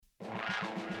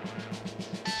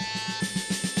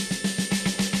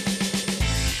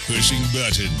pushing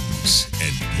buttons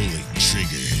and pulling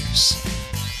triggers.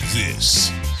 This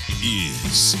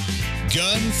is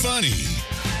Gun Funny.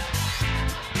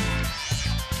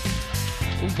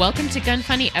 Welcome to Gun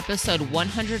Funny episode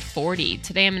 140.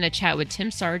 Today I'm going to chat with Tim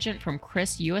Sargent from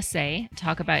Chris USA,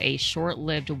 talk about a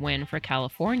short-lived win for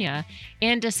California,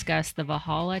 and discuss the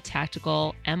Valhalla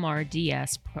Tactical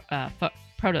MRDS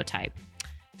prototype.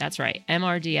 That's right,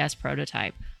 MRDS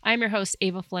prototype. I'm your host,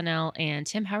 Ava Flanell, and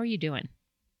Tim, how are you doing?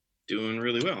 Doing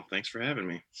really well. Thanks for having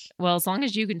me. Well, as long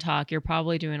as you can talk, you're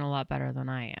probably doing a lot better than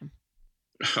I am.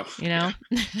 Oh, you know?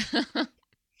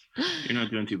 You're not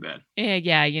doing too bad.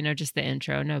 Yeah, just the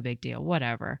intro. No big deal.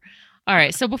 Whatever. All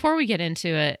right, so before we get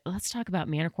into it, let's talk about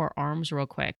Manticore Arms real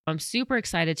quick. I'm super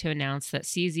excited to announce that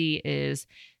CZ is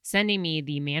sending me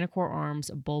the Manticore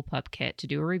Arms Bullpup kit to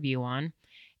do a review on.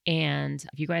 And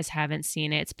if you guys haven't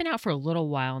seen it, it's been out for a little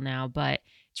while now, but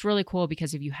it's really cool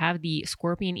because if you have the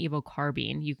Scorpion Evo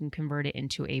carbine, you can convert it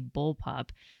into a bullpup.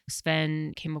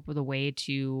 Sven came up with a way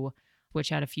to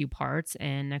switch out a few parts,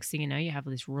 and next thing you know, you have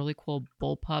this really cool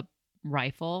bullpup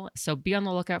rifle. So be on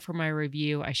the lookout for my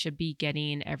review. I should be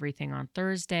getting everything on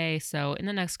Thursday, so in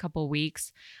the next couple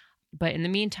weeks. But in the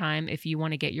meantime, if you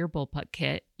want to get your bullpup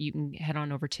kit, you can head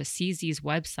on over to CZ's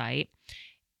website.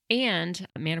 And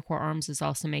Manticore Arms is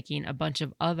also making a bunch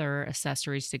of other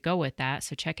accessories to go with that.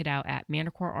 So check it out at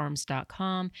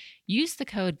manticorearms.com. Use the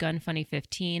code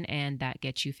GUNFUNNY15 and that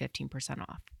gets you 15%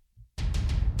 off.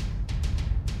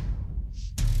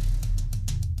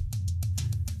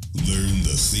 Learn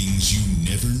the things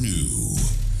you never knew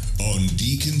on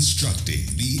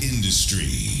Deconstructing the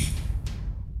Industry.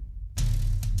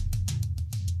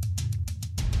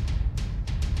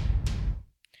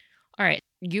 All right,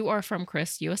 you are from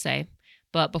Chris USA,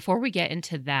 but before we get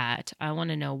into that, I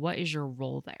want to know, what is your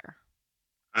role there?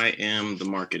 I am the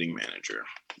marketing manager.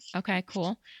 Okay,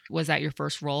 cool. Was that your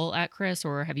first role at Chris,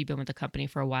 or have you been with the company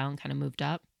for a while and kind of moved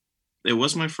up? It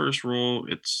was my first role.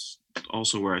 It's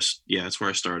also where it's where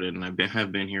I started, and I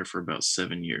have been here for about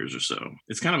 7 years or so.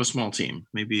 It's kind of a small team,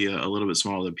 maybe a little bit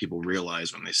smaller than people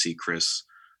realize when they see Chris.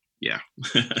 Yeah.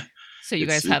 So you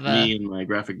guys have me and my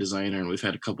graphic designer, and we've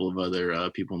had a couple of other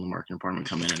people in the marketing department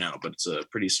come in and out, but it's a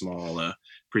pretty small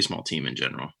team in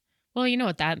general. Well, you know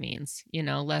what that means.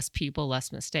 Less people,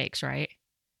 less mistakes, right?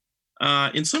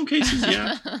 In some cases,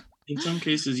 yeah. In some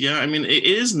cases, yeah. I mean, it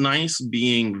is nice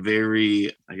being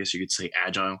very, I guess you could say,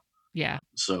 agile. Yeah.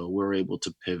 So we're able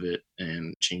to pivot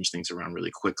and change things around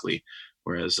really quickly,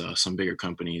 whereas some bigger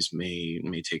companies may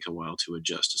take a while to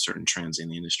adjust to certain trends in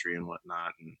the industry and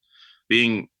whatnot. And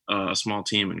being a small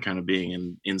team and kind of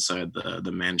being inside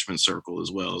the management circle as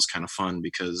well is kind of fun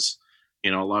because, a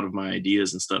lot of my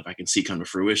ideas and stuff I can see come to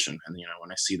fruition. And,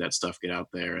 when I see that stuff get out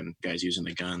there and guys using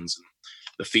the guns and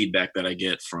the feedback that I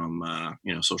get from,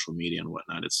 social media and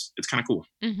whatnot, it's kind of cool.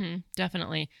 Mm-hmm,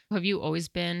 definitely. Have you always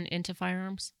been into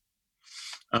firearms?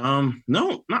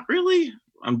 No, not really.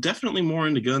 I'm definitely more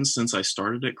into guns since I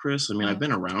started at Chris. I mean, I've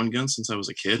been around guns since I was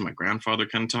a kid. My grandfather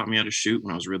kind of taught me how to shoot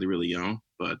when I was really, really young,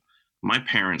 but my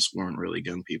parents weren't really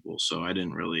gun people, so I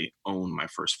didn't really own my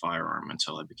first firearm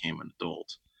until I became an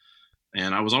adult.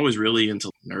 And I was always really into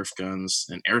Nerf guns,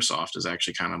 and airsoft is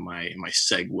actually kind of my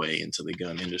segue into the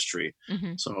gun industry.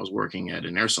 Mm-hmm. So I was working at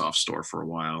an airsoft store for a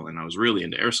while, and I was really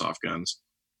into airsoft guns.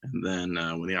 And then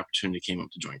when the opportunity came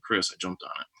up to join Chris, I jumped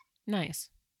on it. Nice.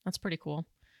 That's pretty cool.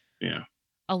 Yeah.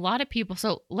 A lot of people,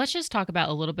 so let's just talk about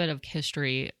a little bit of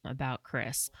history about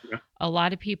Chris. Yeah. A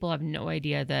lot of people have no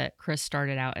idea that Chris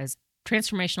started out as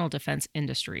Transformational Defense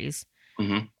Industries.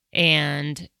 Mm-hmm.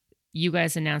 And you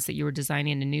guys announced that you were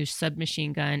designing a new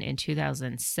submachine gun in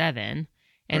 2007.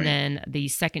 And then the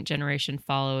second generation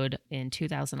followed in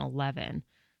 2011.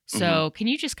 So Can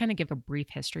you just kind of give a brief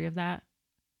history of that?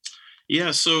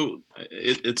 Yeah, so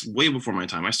it's way before my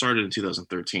time. I started in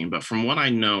 2013, but from what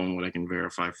I know and what I can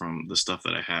verify from the stuff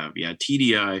that I have,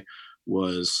 TDI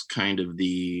was kind of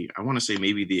I want to say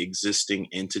maybe the existing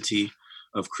entity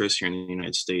of Chris here in the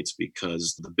United States,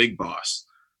 because the big boss,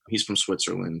 he's from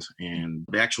Switzerland, and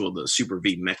the Super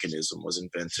V mechanism was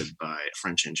invented by a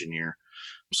French engineer.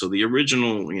 So the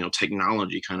original,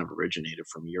 technology kind of originated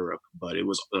from Europe, but it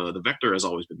was the Vector has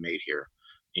always been made here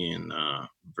in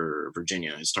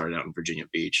Virginia. It started out in Virginia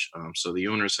Beach. So the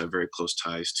owners have very close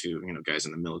ties to, guys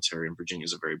in the military, and Virginia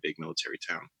is a very big military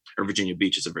town, or Virginia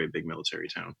Beach is a very big military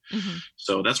town. Mm-hmm.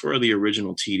 So that's where the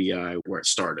original TDI, where it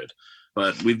started.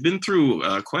 But we've been through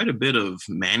quite a bit of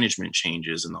management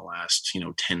changes in the last,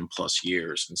 10 plus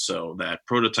years. And so that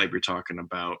prototype you're talking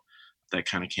about that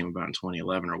kind of came about in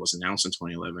 2011 or was announced in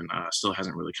 2011 still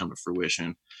hasn't really come to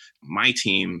fruition. My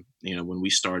team, when we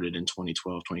started in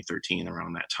 2012, 2013,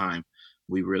 around that time,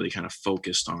 we really kind of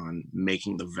focused on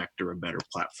making the Vector a better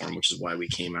platform, which is why we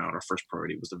came out. Our first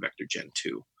priority was the Vector Gen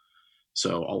 2.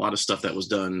 So a lot of stuff that was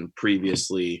done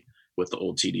previously with the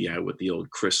old TDI, with the old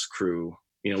Chris crew,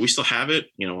 we still have it.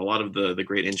 A lot of the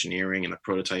great engineering and the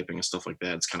prototyping and stuff like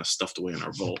that, it's kind of stuffed away in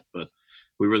our vault. But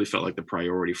we really felt like the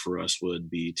priority for us would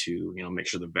be to, make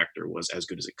sure the Vector was as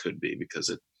good as it could be, because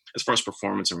as far as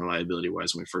performance and reliability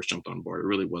wise, when we first jumped on board, it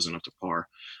really wasn't up to par,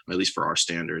 at least for our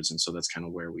standards. And so that's kind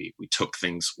of where we took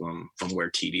things from where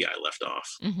TDI left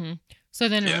off. Mm-hmm. So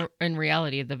then in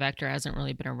reality, the Vector hasn't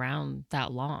really been around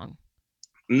that long.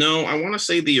 No, I want to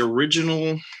say the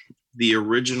original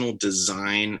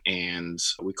design, and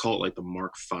we call it like the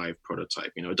Mark V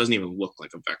prototype. It doesn't even look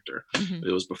like a Vector. Mm-hmm.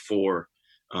 It was before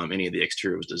any of the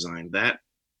exterior was designed. That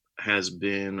has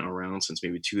been around since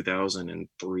maybe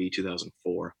 2003,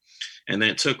 2004. And then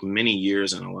it took many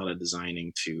years and a lot of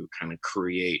designing to kind of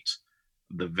create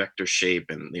the Vector shape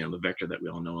and, the Vector that we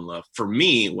all know and love. For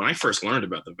me, when I first learned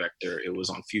about the Vector, it was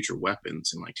on Future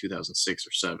Weapons in like 2006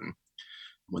 or 7,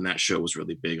 when that show was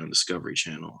really big on Discovery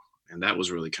Channel. And that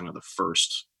was really kind of the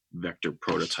first Vector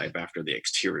prototype after the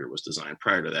exterior was designed.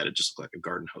 Prior to that, it just looked like a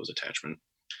garden hose attachment.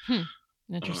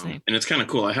 Interesting. And it's kind of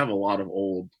cool. I have a lot of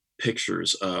old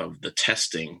pictures of the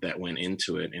testing that went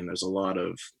into it. And there's a lot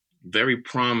of very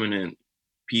prominent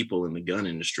people in the gun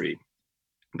industry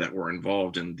that were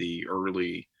involved in the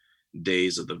early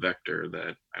days of the Vector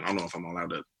that I don't know if I'm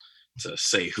allowed to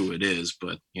say who it is,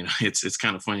 but it's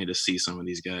kind of funny to see some of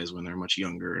these guys when they're much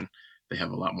younger and they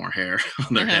have a lot more hair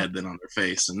on their head than on their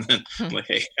face. And then I'm like,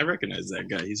 hey, I recognize that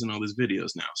guy. He's in all these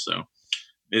videos now. So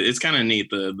it's kind of neat.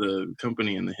 The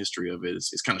company and the history of it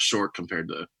is kind of short compared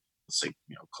to, let's say,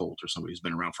 Colt or somebody who's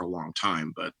been around for a long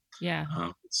time. But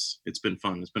it's been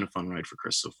fun. It's been a fun ride for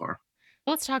Chris so far.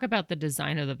 Let's talk about the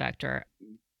design of the Vector.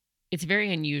 It's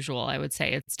very unusual, I would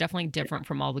say. It's definitely different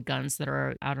from all the guns that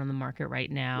are out on the market right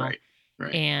now.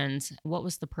 Right. And what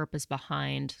was the purpose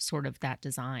behind sort of that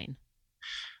design?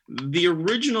 The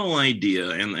original idea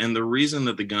and the reason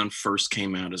that the gun first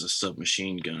came out as a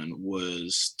submachine gun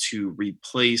was to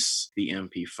replace the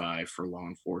MP5 for law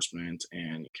enforcement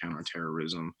and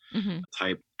counterterrorism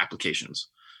type applications.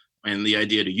 And the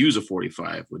idea to use a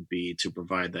 45 would be to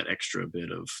provide that extra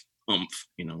bit of oomph,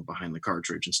 behind the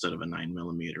cartridge instead of a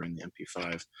 9mm in the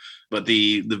MP5. But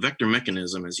the Vector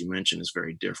mechanism, as you mentioned, is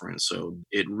very different. So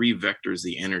it re-vectors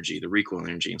the energy, the recoil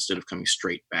energy, instead of coming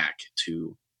straight back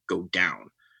to go down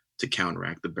to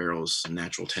counteract the barrel's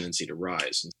natural tendency to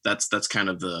rise. And that's kind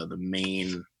of the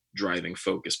main driving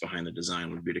focus behind the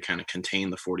design, would be to kind of contain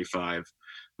the 45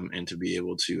 and to be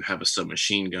able to have a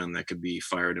submachine gun that could be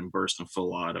fired in burst and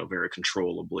full auto very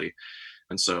controllably.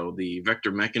 And so the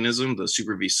Vector mechanism, the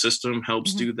Super V system,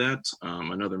 helps do that.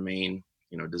 Another main,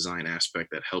 design aspect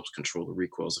that helps control the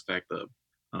recoil is the fact the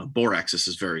bore axis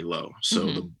is very low.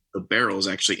 So the barrel is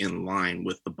actually in line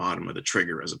with the bottom of the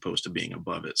trigger as opposed to being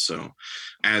above it. So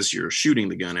as you're shooting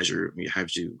the gun, you have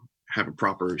to have a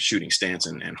proper shooting stance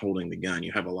and holding the gun,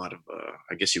 you have a lot of,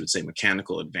 I guess you would say,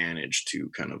 mechanical advantage to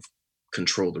kind of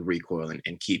control the recoil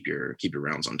and keep your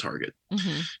rounds on target.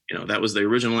 That was the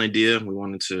original idea. We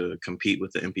wanted to compete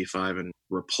with the MP5 and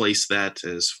replace that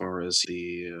as far as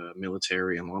the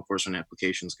military and law enforcement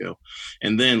applications go.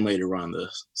 And then later on, the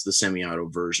semi-auto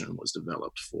version was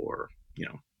developed for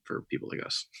people like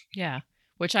us. Yeah,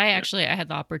 which I had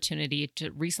the opportunity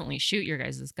to recently shoot your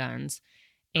guys' guns.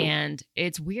 Cool. And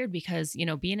it's weird because,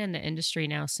 being in the industry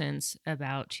now since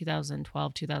about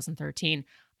 2012, 2013,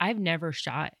 I've never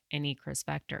shot any Chris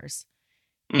Vectors.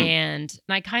 And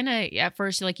I kind of, at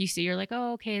first, like you see, you're like,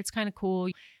 oh, okay, it's kind of cool.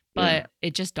 But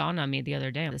it just dawned on me the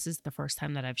other day, this is the first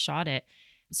time that I've shot it.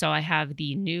 So I have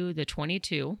the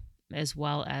 22, as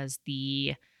well as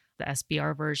the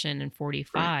SBR version and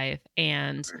 45.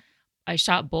 And I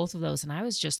shot both of those and I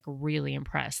was just really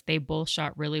impressed. They both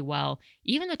shot really well.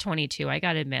 Even the 22, I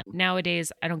got to admit,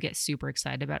 nowadays I don't get super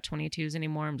excited about 22s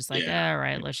anymore. I'm just like, all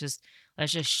right, let's just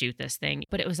shoot this thing.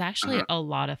 But it was actually a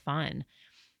lot of fun.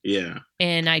 Yeah.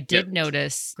 And I did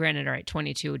notice, granted, all right,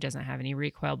 22 doesn't have any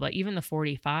recoil, but even the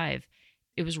 45,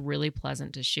 it was really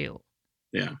pleasant to shoot.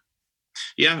 Yeah.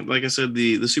 Yeah, like I said,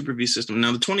 the Super V system.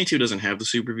 Now, the 22 doesn't have the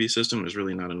Super V system. There's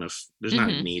really not enough. There's not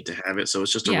a need to have it. So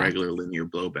it's just a regular linear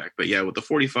blowback. But yeah, with the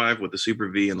 45, with the Super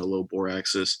V and the low bore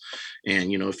axis,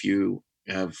 and, if you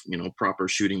have, proper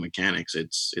shooting mechanics,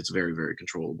 it's very, very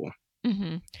controllable.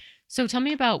 So tell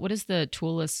me about, what is the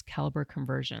toolless caliber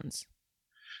conversions?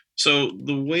 So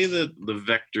the way that the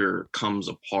Vector comes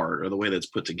apart, or the way that's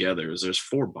put together, is there's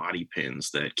 4 body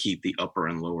pins that keep the upper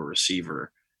and lower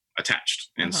receiver attached.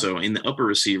 And Uh-huh. so in the upper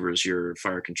receiver is your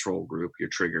fire control group, your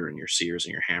trigger and your sears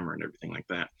and your hammer and everything like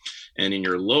that. And in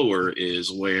your lower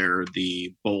is where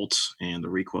the bolt and the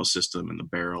recoil system and the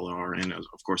barrel are. And of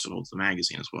course, it holds the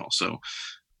magazine as well. So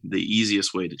the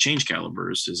easiest way to change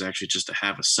calibers is actually just to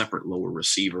have a separate lower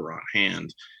receiver on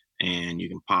hand. And you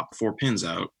can pop 4 pins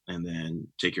out and then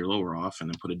take your lower off and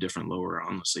then put a different lower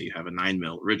on. Let's say you have a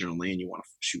 9mm originally and you want to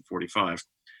shoot 45.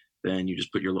 Then you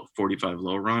just put your 45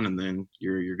 lower on and then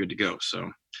you're good to go.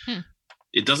 So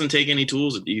it doesn't take any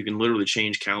tools. You can literally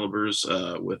change calibers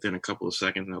within a couple of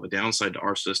seconds. Now, the downside to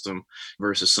our system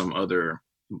versus some other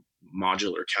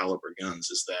modular caliber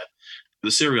guns is that the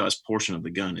serialized portion of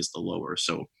the gun is the lower.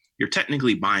 So you're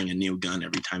technically buying a new gun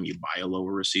every time you buy a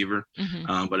lower receiver,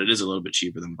 but it is a little bit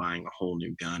cheaper than buying a whole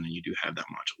new gun, and you do have that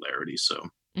modularity. So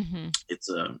it's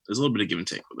there's a little bit of give and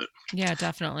take with it. Yeah,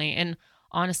 definitely. And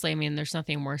honestly, I mean, there's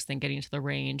nothing worse than getting to the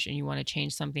range and you want to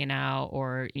change something out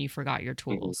or you forgot your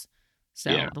tools.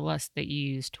 So Yeah. the less that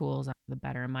you use tools, the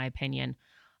better, in my opinion.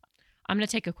 I'm going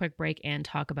to take a quick break and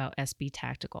talk about SB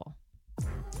Tactical.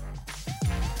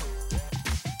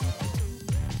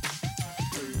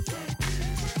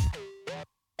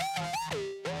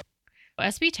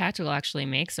 SB Tactical actually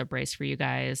makes a brace for you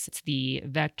guys. It's the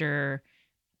Vector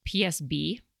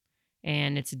PSB,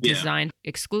 and it's designed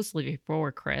exclusively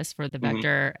for Chris for the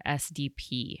Vector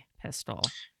SDP pistol.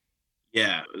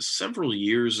 Yeah, several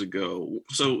years ago.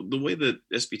 So the way that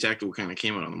SB Tactical kind of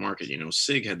came out on the market,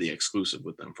 SIG had the exclusive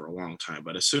with them for a long time,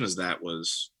 but as soon as that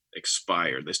was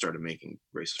expired, they started making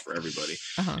braces for everybody.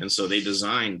 And so they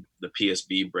designed the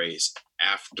PSB brace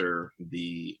after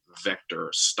the Vector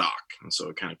stock. And so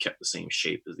it kind of kept the same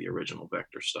shape as the original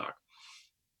Vector stock.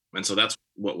 And so that's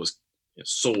what was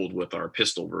sold with our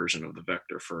pistol version of the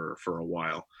Vector for a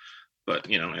while.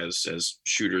 But, as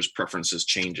shooters' preferences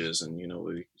changes and,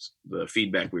 the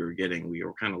feedback we were getting, we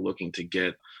were kind of looking to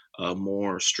get a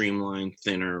more streamlined,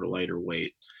 thinner, lighter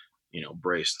weight,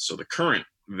 brace. So the current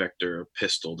Vector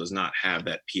pistol does not have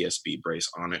that PSB brace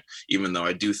on it, even though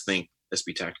I do think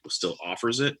SB Tactical still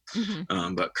offers it.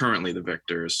 But currently the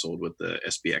Vector is sold with the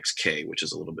SBXK, which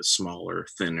is a little bit smaller,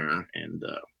 thinner, and,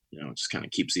 it just kind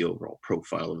of keeps the overall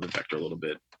profile of the Vector a little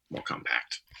bit more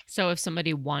compact. So if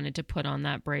somebody wanted to put on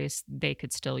that brace, they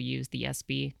could still use the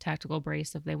SB Tactical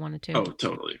brace if they wanted to? Oh,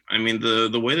 totally. I mean,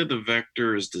 the way that the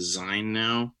Vector is designed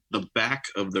now, the back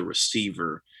of the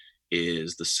receiver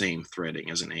is the same threading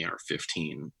as an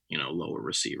AR-15, lower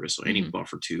receiver. So any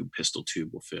buffer tube, pistol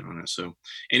tube will fit on it. So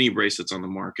any brace that's on the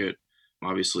market,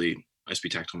 obviously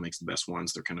SB Tactical makes the best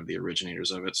ones. They're kind of the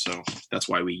originators of it. So that's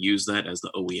why we use that as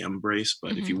the OEM brace.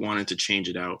 But if you wanted to change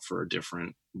it out for a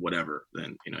different whatever,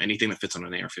 then, anything that fits on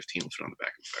an AR-15 will fit on the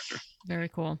back of the Vector. Very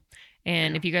cool.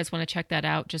 And if you guys want to check that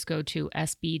out, just go to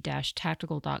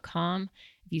sb-tactical.com.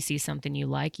 If you see something you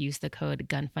like, use the code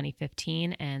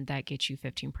GUNFUNNY15 and that gets you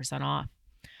 15% off.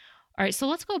 All right, so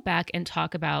let's go back and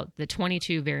talk about the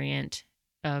 22 variant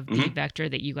of the Vector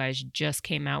that you guys just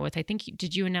came out with. I think,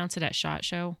 did you announce it at SHOT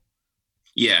Show?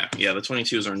 Yeah, the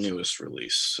 22 is our newest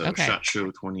release. So SHOT Show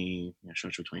 2020.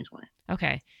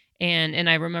 Okay. And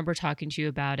I remember talking to you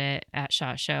about it at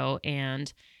SHOT Show,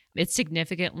 and it's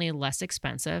significantly less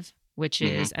expensive, which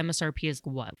is MSRP is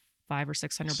what, $500 or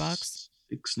 $600?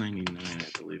 $699,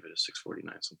 I believe it is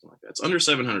 $649, something like that. It's under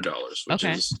 $700, which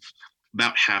is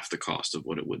about half the cost of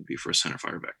what it would be for a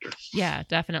centerfire Vector. Yeah,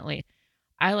 definitely.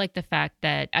 I like the fact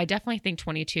that I definitely think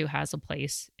 22 has a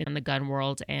place in the gun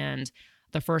world, and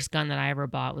the first gun that I ever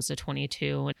bought was a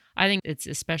 22. I think it's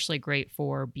especially great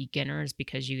for beginners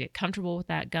because you get comfortable with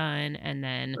that gun. And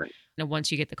then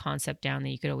once you get the concept down,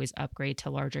 then you could always upgrade to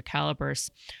larger calibers.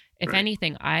 If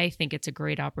anything, I think it's a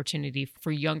great opportunity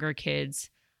for younger kids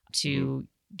to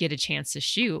get a chance to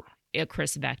shoot a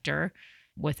Chris Vector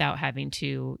without having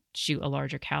to shoot a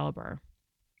larger caliber.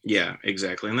 Yeah,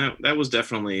 exactly. And that was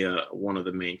definitely one of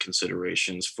the main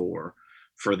considerations for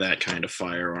that kind of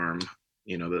firearm.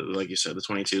 Like you said, the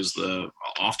 22 is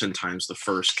oftentimes the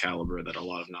first caliber that a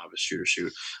lot of novice shooters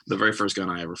shoot. The very first gun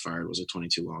I ever fired was a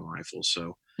 22 long rifle,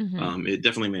 so it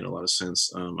definitely made a lot of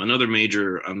sense. Another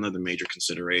major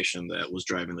consideration that was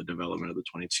driving the development of the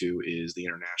 22 is the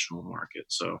international market.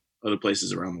 So other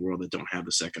places around the world that don't have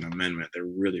the Second Amendment, they're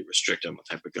really restricted on the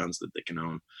type of guns that they can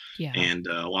own. Yeah. And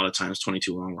a lot of times,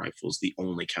 22 long rifle is the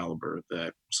only caliber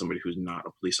that somebody who's not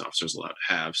a police officer is allowed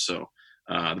to have. So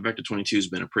the Vector 22 has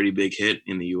been a pretty big hit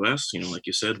in the U.S., like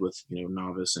you said, with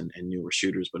novice and newer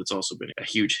shooters, but it's also been a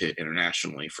huge hit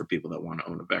internationally for people that want to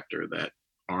own a Vector that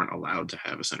aren't allowed to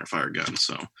have a centerfire gun.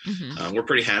 So we're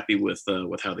pretty happy with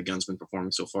how the gun's been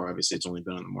performing so far. Obviously, it's only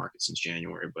been on the market since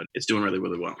January, but it's doing really,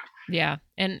 really well. Yeah,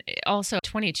 and also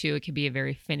 22, it can be a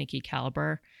very finicky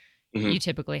caliber. Mhm. You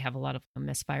typically have a lot of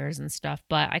misfires and stuff,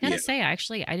 but I gotta Yeah. say,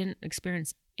 actually, I didn't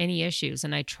experience any issues.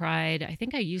 And I tried, I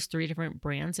think I used 3 different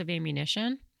brands of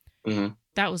ammunition. Mhm.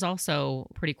 That was also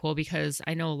pretty cool because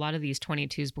I know a lot of these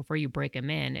 22s, before you break them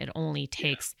in, it only Yeah.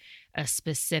 takes a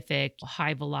specific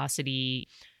high velocity.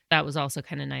 That was also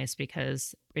kind of nice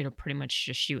because it'll pretty much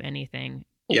just shoot anything.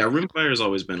 Oh, Yeah, rimfire has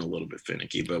always been a little bit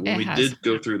finicky, but when it we has. did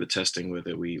go through the testing with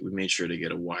it, we made sure to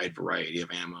get a wide variety of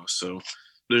ammo. So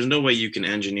there's no way you can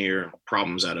engineer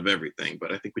problems out of everything,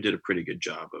 but I think we did a pretty good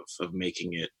job of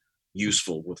making it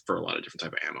useful with for a lot of different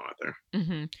type of ammo out there.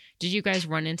 Hmm. Did you guys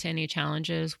run into any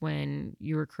challenges when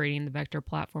you were creating the Vector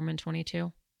platform in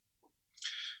 22?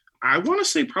 I want to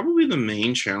say probably the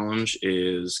main challenge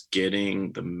is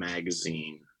getting the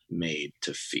magazine made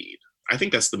to feed. I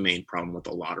think that's the main problem with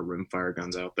a lot of rimfire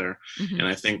guns out there. Hmm. And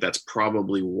I think that's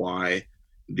probably why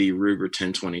the Ruger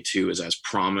 1022 is as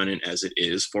prominent as it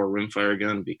is for a rimfire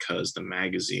gun because the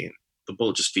magazine, the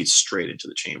bullet just feeds straight into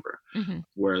the chamber. Hmm.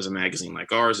 Whereas a magazine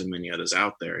like ours and many others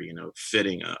out there,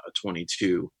 fitting a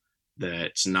 22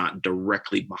 that's not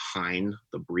directly behind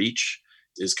the breech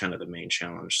is kind of the main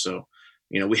challenge. So,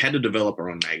 we had to develop our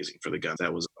own magazine for the gun.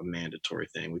 That was a mandatory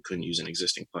thing. We couldn't use an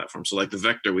existing platform. So, like the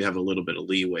Vector, we have a little bit of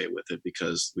leeway with it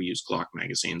because we use Glock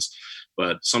magazines.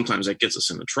 But sometimes that gets us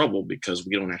into trouble because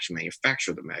we don't actually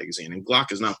manufacture the magazine. And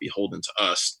Glock is not beholden to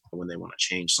us when they want to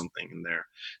change something in their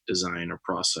design or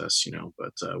process.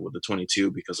 But with the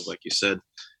 22, because of, like you said,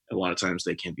 a lot of times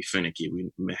they can be finicky.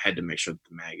 We had to make sure that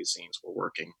the magazines were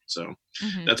working. So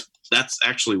Hmm. that's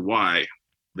actually why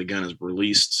the gun is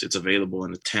released. It's available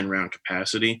in a 10 round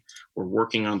capacity. We're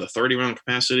working on the 30 round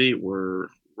capacity. We're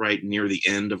right near the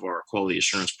end of our quality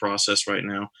assurance process right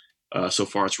now. So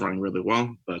far, it's running really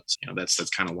well, but that's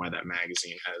kind of why that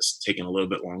magazine has taken a little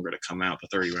bit longer to come out, the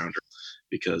 30 rounder,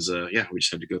 because we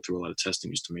just had to go through a lot of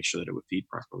testing just to make sure that it would feed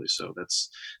properly. So that's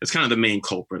kind of the main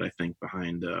culprit, I think,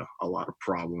 behind a lot of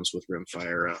problems with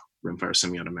rimfire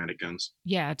semi-automatic guns.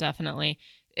 Yeah, definitely.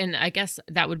 And I guess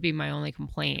that would be my only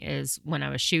complaint is when I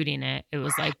was shooting it, it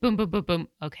was like boom, boom, boom, boom.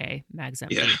 Okay, mag's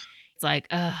Yeah, empty. It's like,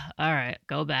 all right,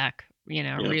 go back,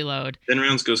 yeah. reload. 10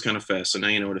 rounds goes kind of fast, so now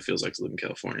you know what it feels like to live in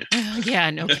California. Yeah,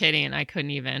 no kidding. I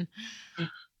couldn't even.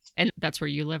 And that's where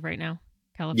you live right now,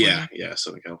 Yeah, California? yeah,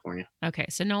 Southern California. Okay,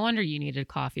 so no wonder you needed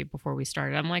coffee before we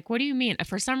started. I'm like, what do you mean?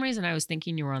 For some reason, I was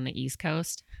thinking you were on the East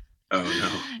Coast. Oh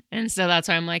no. And so that's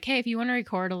why I'm like, hey, if you want to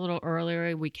record a little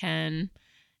earlier, we can.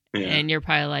 Yeah. And you're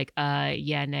probably like,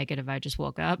 yeah, negative. I just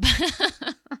woke up.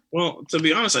 Well, to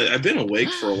be honest, I've been awake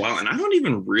for a while, and I don't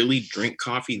even really drink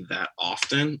coffee that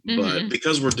often. But Hmm.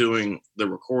 because we're doing the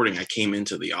recording, I came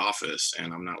into the office,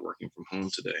 and I'm not working from home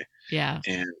today. Yeah.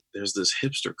 And there's this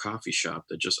hipster coffee shop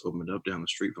that just opened up down the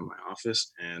street from my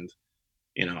office, and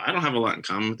I don't have a lot in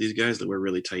common with these guys that wear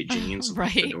really tight jeans and Right.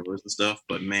 fedoras and stuff.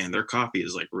 But man, their coffee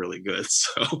is like really good.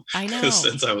 So I know.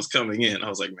 since I was coming in, I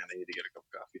was like, man, I need to get a cup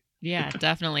of coffee. Yeah,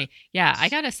 definitely. Yeah, I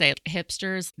gotta say,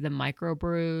 hipsters, the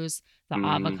microbrews, the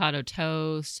Mhm, avocado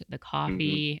toast, the mhm.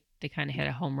 coffee, they kind of hit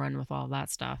a home run with all that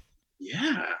stuff.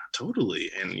 Yeah, totally.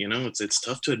 And it's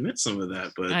tough to admit some of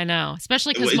that, but I know,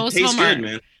 especially it, because it most of tastes them good,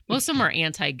 are man.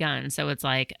 anti-gun, so it's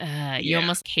like you Yeah.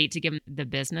 almost hate to give 'em the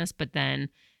business, but then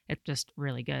it's just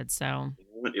really good. So You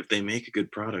know what? If they make a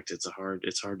good product, it's hard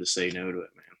to say no to it,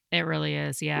 man. it really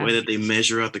is. The Yeah. way that they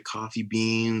measure out the coffee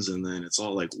beans and then it's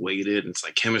all like weighted and it's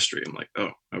like chemistry. I'm like,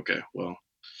 oh, okay, well,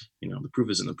 the proof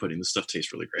is in the pudding. This stuff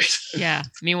tastes really great. Yeah.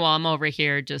 Meanwhile, I'm over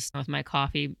here just with my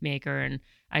coffee maker and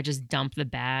I just dump the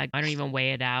bag. I don't even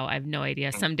weigh it out. I have no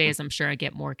idea. Some days I'm sure I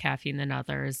get more caffeine than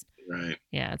others. Right.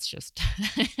 Yeah, it's just,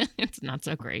 it's not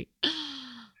so great.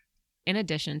 In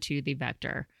addition to the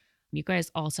Vector, you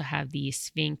guys also have the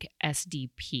Sphinx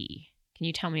SDP. Can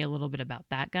you tell me a little bit about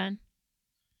that gun?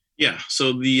 Yeah,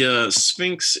 so the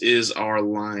Sphinx is our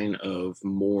line of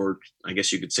more, I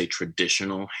guess you could say,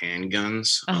 traditional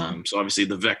handguns. Uh huh. So obviously,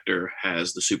 the Vector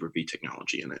has the Super V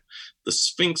technology in it. The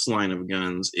Sphinx line of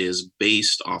guns is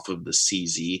based off of the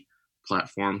CZ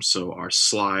platform. So our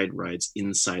slide rides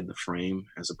inside the frame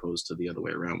as opposed to the other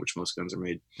way around, which most guns are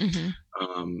made.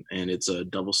 Mm-hmm. And it's a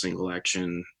double single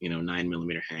action, 9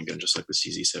 millimeter handgun, just like the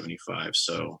CZ75.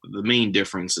 So the main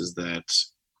difference is that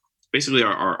basically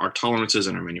our tolerances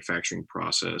and our manufacturing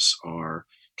process are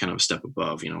kind of a step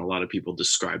above. A lot of people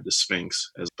describe the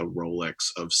Sphinx as the Rolex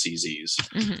of CZs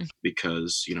Mm-hmm.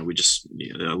 because we just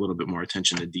need a little bit more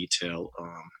attention to detail.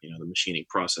 The machining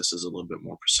process is a little bit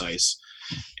more precise,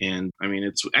 and I mean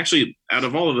it's actually out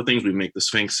of all of the things we make, the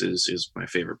Sphinx is my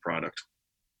favorite product.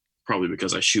 Probably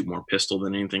because I shoot more pistol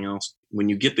than anything else. When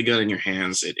you get the gun in your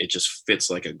hands, it just fits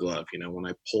like a glove. When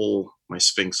I pull my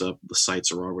Sphinx up, the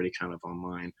sights are already kind of on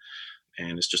mine.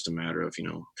 And it's just a matter of,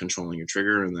 controlling your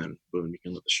trigger, and then boom, you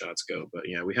can let the shots go. But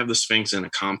yeah, we have the Sphinx in a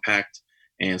compact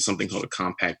and something called a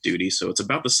compact duty. So it's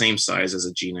about the same size as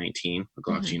a G19, a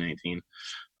Glock G19.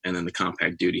 And then the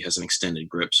compact duty has an extended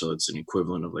grip. So it's an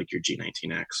equivalent of like your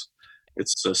G19X.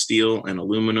 It's a steel and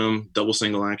aluminum, double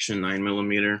single action,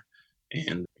 9mm.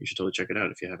 And you should totally check it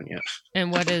out if you haven't yet.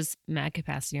 And what is mag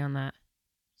capacity on that?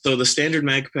 So the standard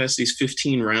mag capacity is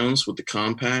 15 rounds with the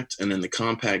compact, and then the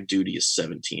compact duty is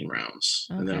 17 rounds.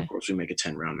 Okay. And then, of course, we make a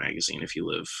 10-round magazine if you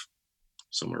live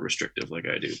somewhere restrictive like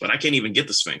I do. But I can't even get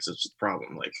the Sphinx. That's the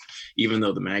problem. Like, even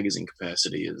though the magazine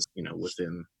capacity is,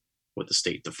 within what the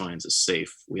state defines as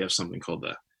safe, we have something called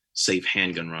the safe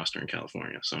handgun roster in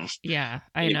California. So yeah,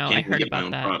 I know. I heard about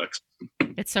that. Products.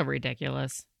 It's so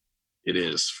ridiculous. It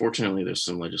is. Fortunately, there's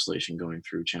some legislation going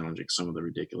through challenging some of the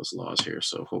ridiculous laws here.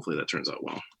 So hopefully that turns out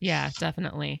well. Yeah,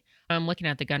 definitely. I'm looking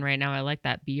at the gun right now. I like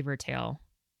that beaver tail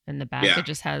in the back. Yeah.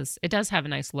 It does have a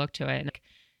nice look to it. And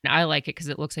I like it because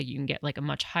it looks like you can get like a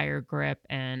much higher grip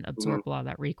and absorb a lot of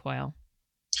that recoil.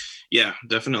 Yeah,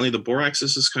 definitely. The bore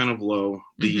axis is kind of low.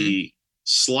 The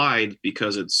slide,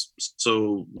 because it's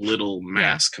so little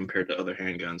mass compared to other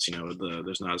handguns,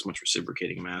 there's not as much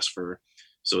reciprocating mass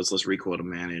so it's less recoil to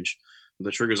manage.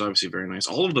 The trigger is obviously very nice.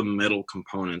 All of the metal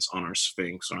components on our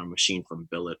Sphinx are machined from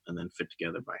billet and then fit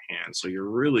together by hand. So you're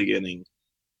really getting,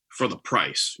 for the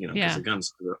price, because the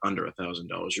guns are under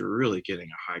 $1,000, you're really getting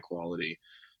a high quality,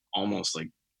 almost like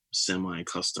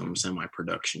semi-custom,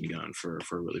 semi-production gun for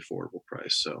a really affordable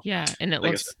price. So yeah, and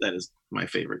that is my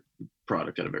favorite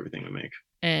product out of everything we make.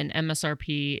 And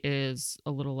MSRP is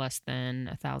a little less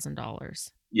than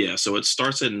 $1,000. Yeah, so it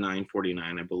starts at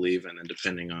 $949, I believe, and then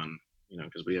depending on,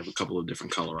 because we have a couple of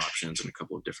different color options and a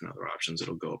couple of different other options,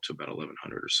 it'll go up to about $1,100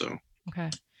 or so. Okay.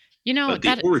 But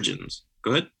the origins.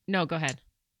 Go ahead. No, go ahead.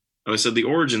 I said the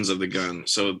origins of the gun.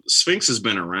 So Sphinx has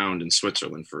been around in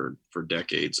Switzerland for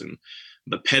decades, and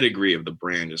the pedigree of the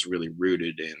brand is really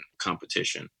rooted in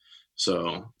competition.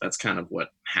 So that's kind of what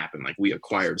happened. Like, we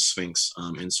acquired Sphinx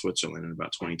in Switzerland in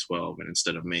about 2012, and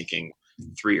instead of making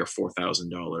 $3,000 or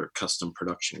 $4,000 custom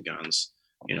production guns,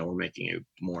 we're making a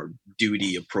more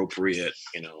duty appropriate,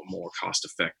 more cost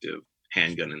effective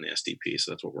handgun in the SDP.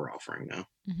 So that's what we're offering now.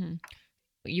 Mm-hmm.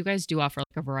 You guys do offer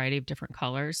like a variety of different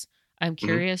colors. I'm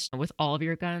curious, with all of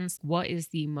your guns, what is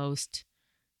the most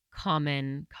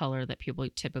common color that people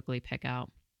typically pick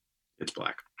out? It's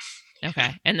black.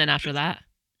 Okay. And then after that?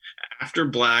 After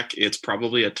black, it's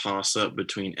probably a toss-up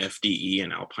between FDE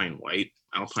and Alpine White.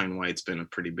 Alpine White's been a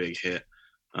pretty big hit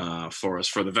for us,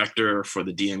 for the Vector, for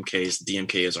the DMKs. The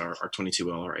DMK is our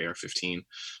 22L, our AR-15,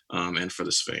 and for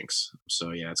the Sphinx.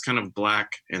 So yeah, it's kind of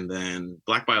black, and then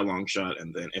black by a long shot,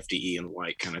 and then FDE and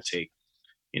white kind of take,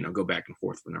 go back and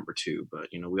forth for number two. But,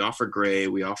 we offer gray,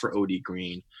 we offer OD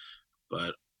green,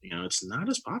 but it's not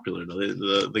as popular.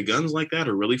 The guns like that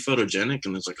are really photogenic,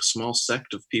 and there's like a small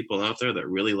sect of people out there that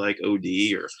really like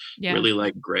OD or really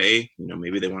like gray.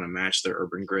 Maybe they want to match their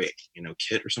urban gray,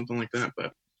 kit or something like that.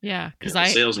 But yeah,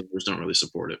 because sales numbers don't really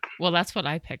support it. Well, that's what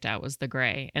I picked out, was the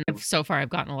gray, and so far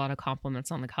I've gotten a lot of compliments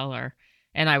on the color.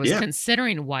 And I was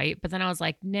considering white, but then I was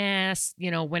like, nah,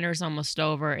 winter's almost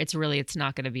over. It's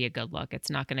not going to be a good look.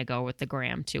 It's not going to go with the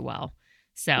gram too well.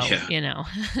 So,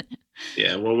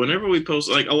 Yeah, well, whenever we post,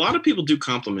 like, a lot of people do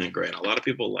compliment gray, and a lot of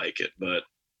people like it, but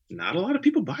not a lot of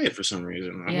people buy it for some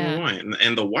reason. I don't know why.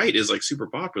 And the white is like super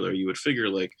popular. You would figure,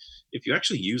 like, if you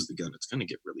actually use the gun, it's going to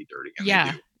get really dirty.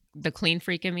 And the clean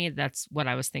freak in me, that's what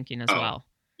I was thinking as well.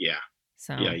 Yeah.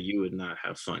 So yeah, you would not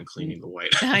have fun cleaning the white.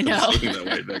 I know. That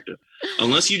white Vector.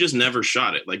 Unless you just never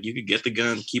shot it. Like, you could get the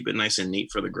gun, keep it nice and neat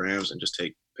for the grams, and just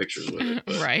take pictures with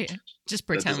it. Right. Just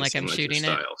pretend like I'm shooting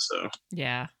it. So.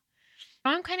 Yeah.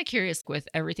 I'm kind of curious, with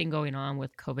everything going on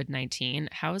with COVID-19,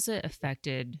 how has it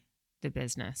affected the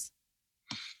business?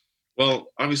 Well,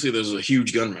 obviously there's a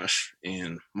huge gun rush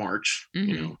in March.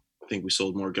 I think we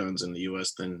sold more guns in the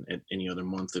US than at any other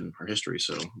month in our history.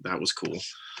 So that was cool.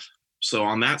 So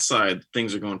on that side,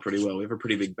 things are going pretty well. We have a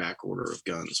pretty big back order of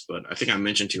guns, but I think I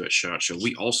mentioned to you at SHOT Show,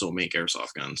 we also make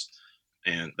airsoft guns,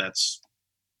 and that's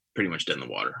pretty much dead in the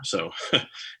water. So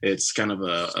it's kind of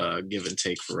a give and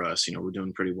take for us. We're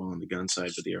doing pretty well on the gun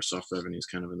side, but the airsoft revenue is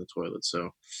kind of in the toilet.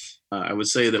 So I would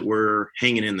say that we're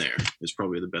hanging in there is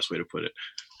probably the best way to put it.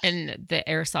 And the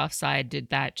airsoft side, did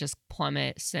that just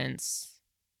plummet since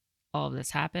all of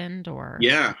this happened, or?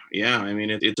 Yeah. I mean,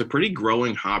 it's a pretty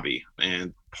growing hobby,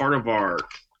 and part of our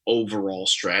overall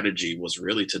strategy was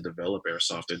really to develop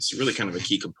airsoft. It's really kind of a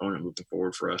key component moving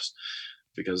forward for us,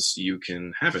 because you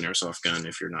can have an airsoft gun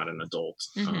if you're not an adult.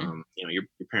 Your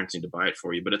parents need to buy it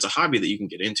for you, but it's a hobby that you can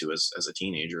get into as a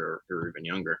teenager or even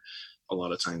younger. a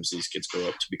lot of times these kids grow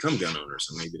up to become gun owners,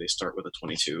 and maybe they start with a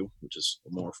 22, which is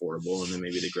more affordable, and then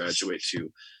maybe they graduate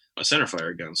to a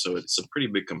centerfire gun. So it's a pretty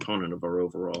big component of our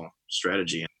overall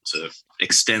strategy to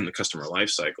extend the customer life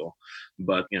cycle.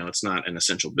 But, it's not an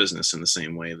essential business in the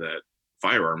same way that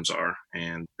firearms are.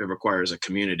 And it requires a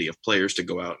community of players to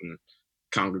go out and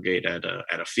congregate at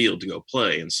a field to go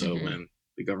play. And so when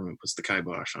the government puts the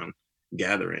kibosh on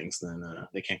gatherings, then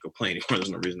they can't go play anymore. There's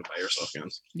no reason to buy airsoft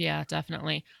guns. Yeah,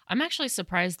 definitely. I'm actually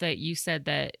surprised that you said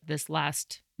that this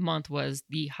last month was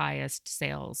the highest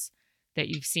sales that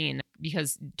you've seen,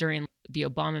 because during the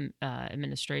Obama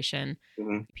administration,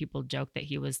 people joked that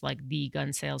he was like the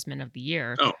gun salesman of the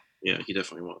year. Oh, yeah, he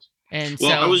definitely was. And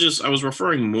well, I was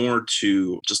referring more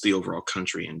to just the overall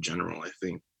country in general. I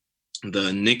think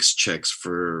the NICS checks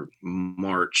for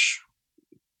March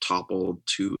toppled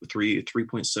to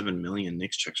 3.7 million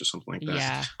NICS checks or something like that.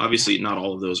 Yeah. Obviously, not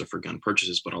all of those are for gun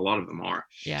purchases, but a lot of them are.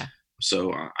 Yeah.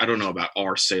 So I don't know about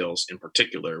our sales in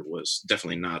particular. Was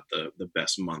definitely not the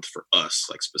best month for us,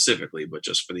 like specifically, but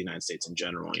just for the United States in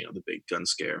general. The big gun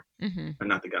scare, or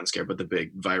not the gun scare, but the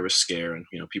big virus scare, and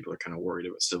people are kind of worried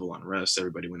about civil unrest.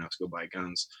 Everybody went out to go buy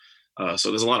guns. So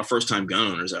there's a lot of first-time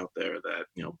gun owners out there that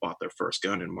bought their first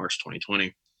gun in March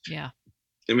 2020. Yeah.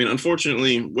 I mean,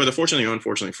 unfortunately, whether fortunately or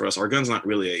unfortunately for us, our gun's not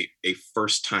really a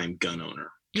first-time gun owner.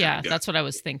 Yeah, that's what I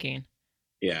was thinking.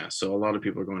 Yeah, so a lot of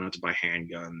people are going out to buy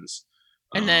handguns.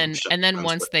 And then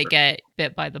once they get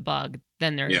bit by the bug,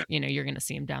 then they're you're going to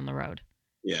see them down the road.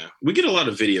 Yeah, we get a lot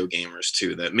of video gamers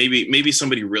too that maybe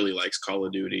somebody really likes Call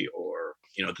of Duty or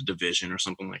the Division or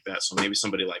something like that. So maybe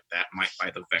somebody like that might buy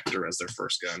the Vector as their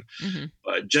first gun.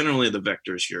 But generally, the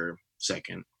Vector is your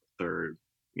second, third,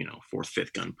 fourth,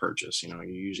 fifth gun purchase. You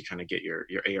usually kind of get your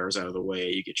ARs out of the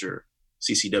way, you get your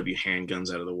CCW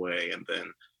handguns out of the way, and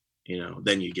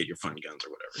then you get your fun guns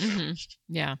or whatever.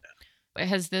 Yeah.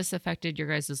 Has this affected your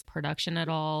guys' production at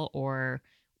all, or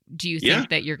do you think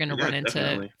that you're going to run into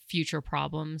definitely future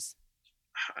problems?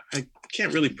 I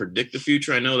can't really predict the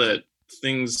future. I know that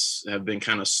things have been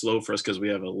kind of slow for us because we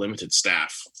have a limited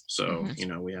staff. So,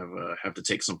 we have to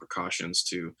take some precautions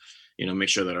to, make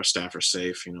sure that our staff are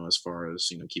safe, as far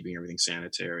as, keeping everything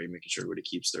sanitary, making sure everybody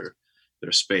keeps their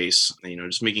space,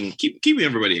 just keeping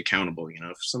everybody accountable.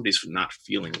 If somebody's not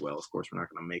feeling well, of course, we're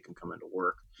not going to make them come into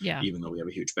work, even though we have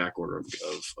a huge back order of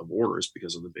orders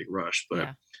because of the big rush.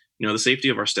 But, the safety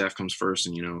of our staff comes first.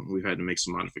 And, we've had to make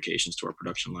some modifications to our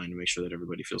production line to make sure that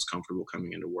everybody feels comfortable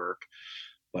coming into work.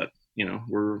 But,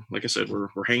 like I said, we're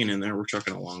hanging in there, we're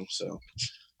trucking along. So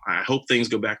I hope things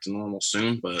go back to normal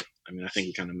soon. But I think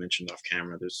we kind of mentioned off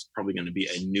camera, there's probably going to be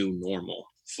a new normal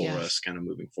for us kind of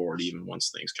moving forward, even once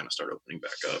things kind of start opening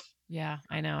back up. Yeah,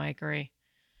 I know. I agree.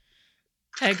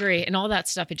 And all that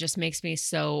stuff, it just makes me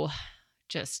so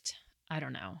I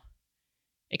don't know.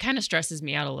 It kind of stresses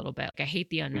me out a little bit. Like, I hate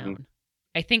the unknown.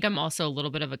 I think I'm also a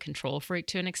little bit of a control freak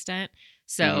to an extent.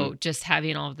 So just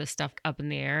having all of this stuff up in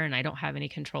the air and I don't have any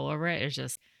control over it is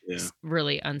just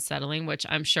really unsettling, which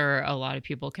I'm sure a lot of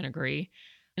people can agree.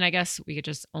 And I guess we could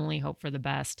just only hope for the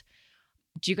best.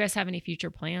 Do you guys have any future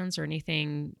plans or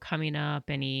anything coming up?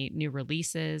 Any new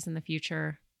releases in the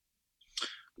future?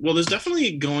 Well, there's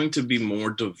definitely going to be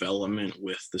more development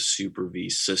with the Super V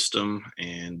system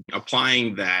and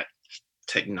applying that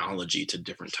technology to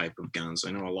different type of guns.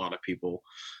 I know a lot of people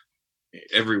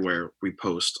everywhere we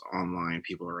post online,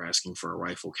 people are asking for a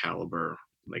rifle caliber,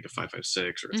 like a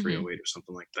 5.56 or a 308 or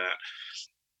something like that.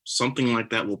 Something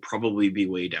like that will probably be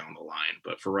way down the line.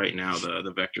 But for right now,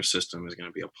 the Vector system is going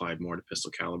to be applied more to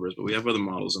pistol calibers. But we have other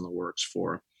models in the works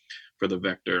for the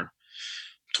Vector.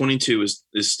 22 is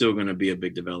still going to be a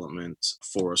big development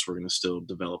for us. We're going to still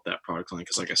develop that product line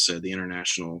because, like I said, the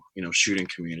international shooting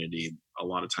community, a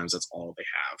lot of times that's all they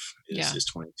have is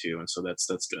 22, and so that's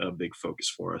a big focus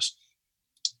for us.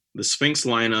 The Sphinx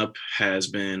lineup has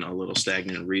been a little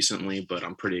stagnant recently, but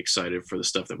I'm pretty excited for the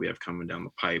stuff that we have coming down the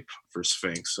pipe for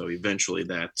Sphinx. So eventually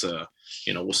that,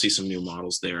 we'll see some new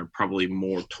models there, and probably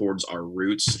more towards our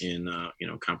roots in,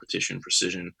 competition,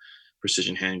 precision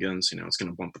handguns. It's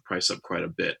going to bump the price up quite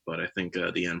a bit, but I think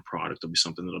the end product will be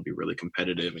something that'll be really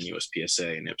competitive in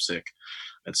USPSA and IPSC,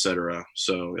 et cetera.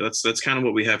 So that's kind of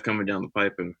what we have coming down the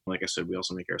pipe. And like I said, we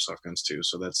also make airsoft guns too.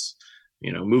 So that's,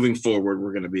 moving forward,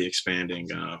 we're going to be expanding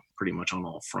pretty much on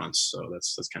all fronts. So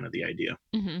that's kind of the idea.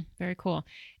 Very cool.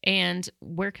 And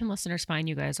where can listeners find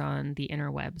you guys on the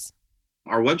interwebs?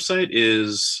 Our website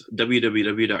is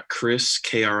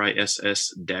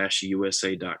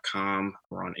www.chris-usa.com.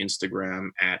 We're on Instagram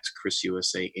at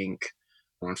ChrisUSA Inc.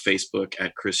 We're on Facebook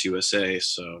at ChrisUSA.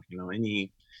 So,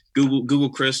 any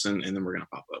Google Chris, and then we're going to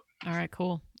pop up. All right,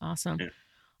 cool. Awesome. Yeah.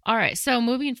 All right. So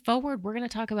moving forward, we're going to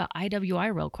talk about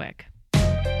IWI real quick.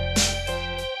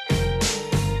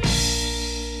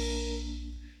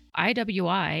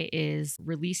 IWI is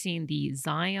releasing the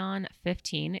Zion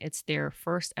 15. It's their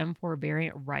first M4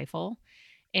 variant rifle.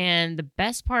 And the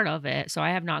best part of it, so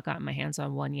I have not gotten my hands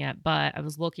on one yet, but I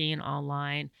was looking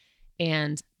online,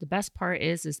 and the best part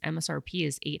is MSRP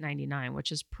is $899,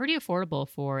 which is pretty affordable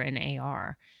for an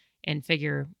AR. And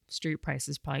figure street price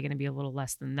is probably going to be a little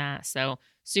less than that. So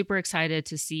super excited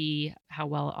to see how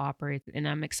well it operates. And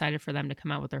I'm excited for them to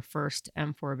come out with their first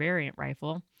M4 variant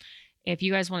rifle. If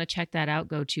you guys want to check that out,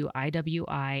 go to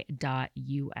iwi.us.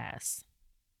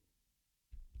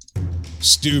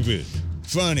 Stupid,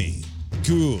 funny,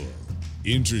 cool,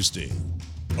 interesting,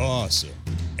 awesome,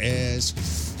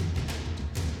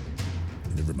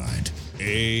 never mind,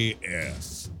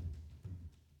 AF.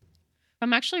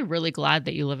 I'm actually really glad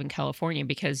that you live in California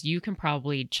because you can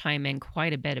probably chime in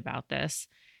quite a bit about this.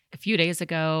 A few days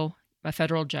ago, a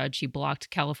federal judge, he blocked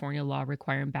California law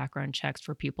requiring background checks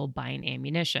for people buying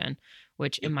ammunition,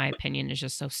 which in my opinion is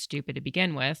just so stupid to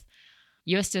begin with.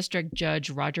 U.S. District Judge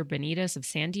Roger Benitez of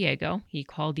San Diego, he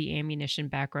called the ammunition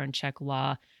background check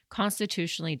law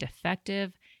constitutionally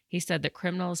defective. He said that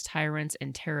criminals, tyrants,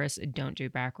 and terrorists don't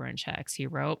do background checks. He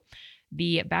wrote,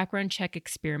 "The background check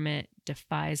experiment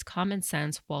defies common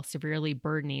sense while severely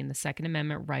burdening the Second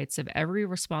Amendment rights of every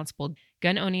responsible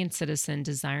gun-owning citizen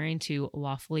desiring to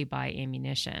lawfully buy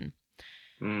ammunition."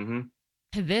 Mm-hmm.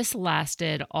 This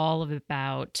lasted all of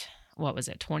about,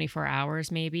 24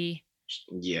 hours maybe?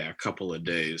 Yeah, a couple of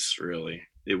days, really.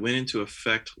 It went into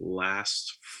effect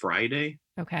last Friday.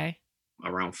 Okay.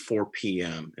 Around 4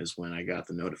 p.m. is when I got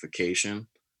the notification.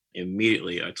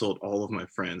 Immediately, I told all of my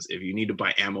friends, if you need to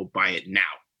buy ammo, buy it now.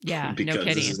 Yeah, because no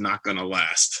kidding. This is not going to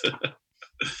last.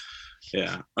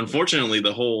 Yeah. Unfortunately,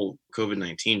 the whole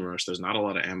COVID-19 rush, there's not a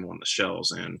lot of ammo on the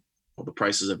shelves, and the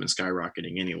prices have been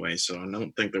skyrocketing anyway. So I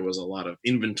don't think there was a lot of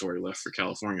inventory left for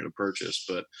California to purchase.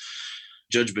 But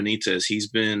Judge Benitez, he's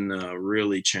been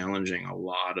really challenging a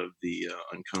lot of the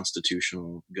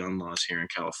unconstitutional gun laws here in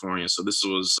California. So this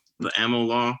was the ammo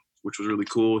law, which was really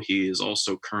cool. He is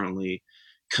also currently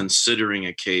considering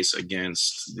a case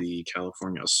against the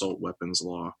California assault weapons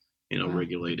law,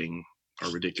 regulating our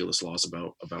ridiculous laws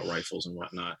about rifles and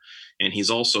whatnot. And he's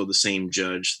also the same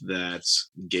judge that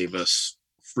gave us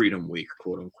Freedom Week,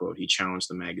 quote unquote. He challenged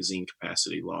the magazine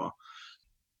capacity law.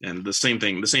 And the same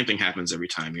thing happens every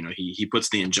time. He puts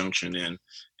the injunction in,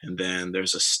 and then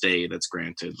there's a stay that's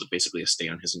granted, basically a stay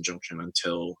on his injunction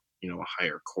until, a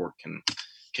higher court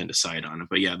can decide on it.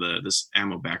 But yeah, this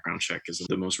ammo background check is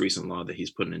the most recent law that he's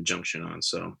put an injunction on.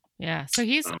 So yeah, so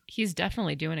he's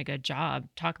definitely doing a good job.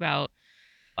 Talk about,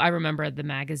 I remember the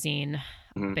magazine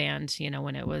banned,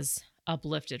 when it was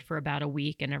uplifted for about a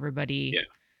week and everybody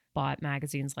bought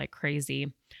magazines like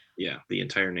crazy. Yeah, the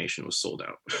entire nation was sold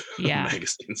out. Yeah,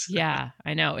 magazines. Yeah,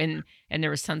 I know, and there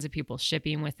was tons of people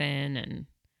shipping within, and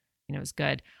it was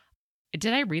good.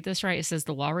 Did I read this right? It says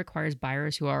the law requires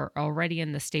buyers who are already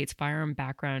in the state's firearm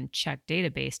background check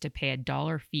database to pay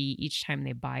 $1 fee each time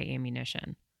they buy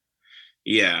ammunition.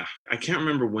 Yeah, I can't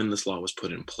remember when this law was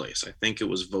put in place. I think it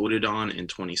was voted on in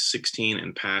 2016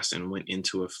 and passed and went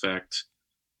into effect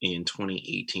in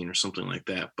 2018 or something like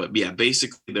that. But yeah,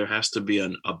 basically there has to be a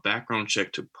background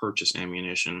check to purchase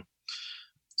ammunition.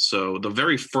 So the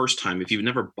very first time, if you've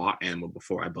never bought ammo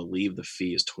before, I believe the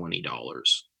fee is $20.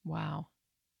 Wow.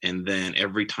 And then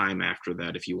every time after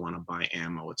that, if you want to buy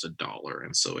ammo, it's $1.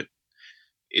 And so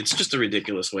it's just a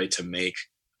ridiculous way to make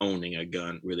owning a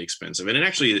gun really expensive. And it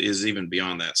actually is even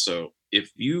beyond that. So if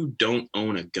you don't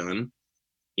own a gun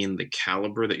in the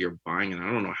caliber that you're buying, and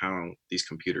I don't know how these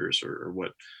computers or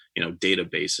what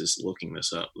database is looking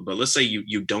this up, but let's say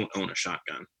you don't own a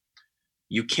shotgun,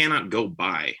 you cannot go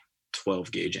buy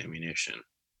 12 gauge ammunition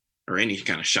or any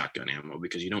kind of shotgun ammo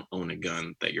because you don't own a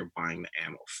gun that you're buying the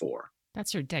ammo for.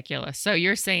 That's ridiculous. So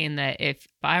you're saying that if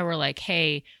I were like,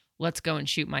 hey, let's go and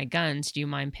shoot my guns, do you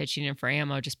mind pitching in for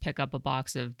ammo? Just pick up a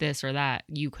box of this or that.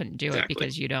 You couldn't do it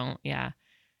because you don't. Yeah.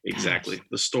 Exactly. Gosh.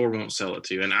 The store won't sell it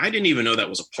to you. And I didn't even know that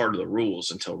was a part of the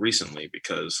rules until recently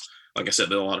because, like I said,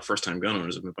 there are a lot of first-time gun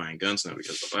owners have been buying guns now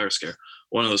because of the virus scare.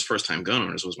 One of those first-time gun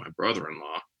owners was my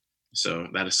brother-in-law. So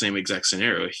that is same exact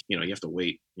scenario. You have to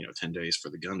wait, 10 days for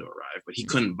the gun to arrive. But he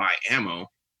couldn't buy ammo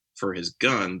for his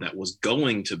gun that was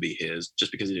going to be his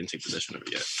just because he didn't take possession of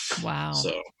it yet. Wow.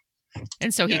 So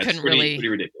he couldn't pretty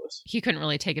ridiculous. He couldn't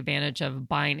really take advantage of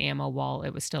buying ammo while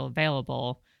it was still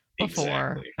available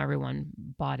before everyone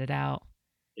bought it out.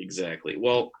 Exactly.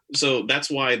 Well, so that's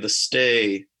why the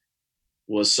stay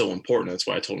was so important. That's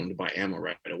why I told him to buy ammo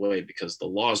right away, because the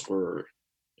laws were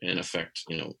in effect,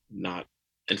 not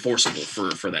enforceable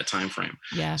for that time frame.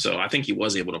 Yeah. So I think he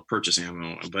was able to purchase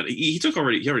ammo, but he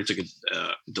already took a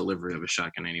delivery of a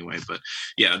shotgun anyway. But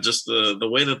yeah, just the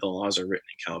way that the laws are written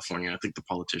in California, I think the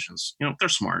politicians, they're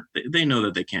smart. They know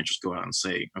that they can't just go out and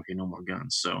say, okay, no more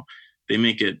guns. So they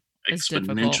make it It's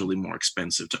exponentially difficult. more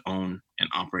expensive to own and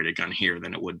operate a gun here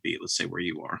than it would be, let's say, where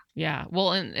you are. Yeah.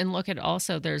 Well, and look at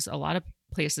also, there's a lot of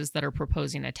places that are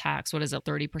proposing a tax. What is it?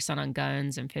 30% on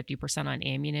guns and 50% on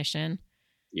ammunition.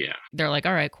 Yeah. They're like,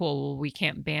 all right, cool. Well, we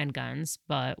can't ban guns,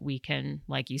 but we can,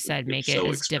 like you said, make it so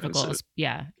as difficult as, expensive.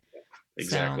 yeah.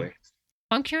 Exactly. So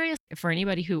I'm curious, for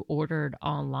anybody who ordered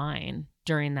online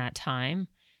during that time,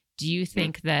 do you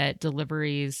think that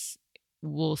deliveries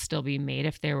will still be made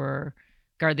if are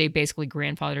they basically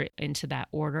grandfathered into that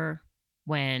order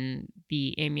when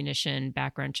the ammunition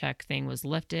background check thing was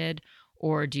lifted?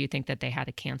 Or do you think that they had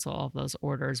to cancel all of those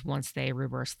orders once they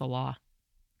reversed the law?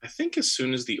 I think as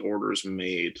soon as the order's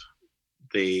made,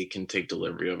 they can take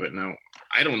delivery of it. Now,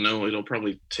 I don't know. It'll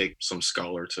probably take some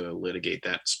scholar to litigate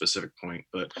that specific point,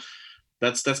 but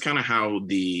that's kind of how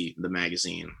the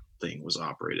magazine thing was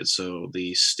operated. So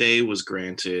the stay was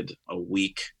granted a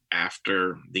week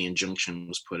after the injunction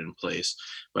was put in place,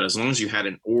 but as long as you had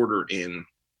an order in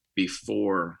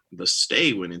before the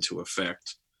stay went into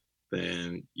effect,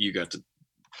 then you got to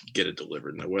get it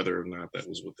delivered. Now, whether or not that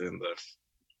was within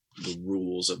the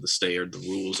rules of the stay or the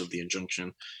rules of the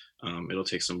injunction, it'll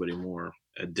take somebody more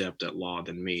adept at law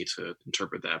than me to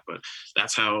interpret that. But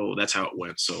that's how it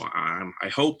went. So I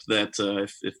hope that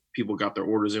if people got their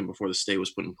orders in before the stay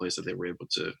was put in place, that they were able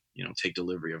to take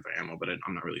delivery of ammo. But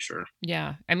I'm not really sure.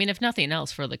 Yeah. I mean, if nothing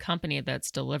else, for the company that's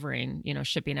delivering,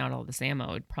 shipping out all this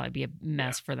ammo, it'd probably be a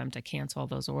mess for them to cancel all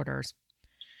those orders.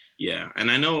 Yeah. And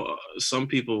I know some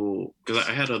people, because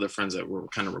I had other friends that were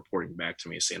kind of reporting back to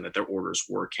me saying that their orders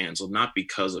were canceled, not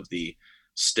because of the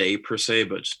stay per se,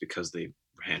 but just because they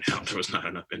ran out. There was not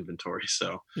enough inventory.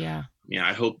 So yeah,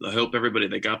 I hope everybody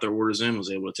that got their orders in was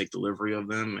able to take delivery of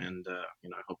them. And,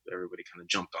 I hope everybody kind of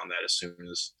jumped on that as soon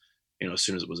as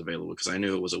it was available, because I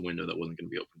knew it was a window that wasn't going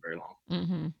to be open very long.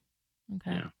 Mm-hmm.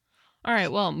 Okay. Yeah. All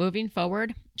right. Well, moving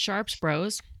forward, Sharps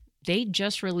Bros, they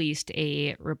just released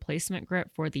a replacement grip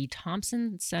for the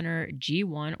Thompson Center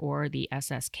G1, or the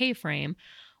SSK frame,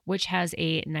 which has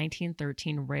a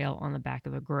 1913 rail on the back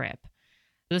of the grip.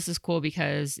 This is cool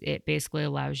because it basically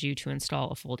allows you to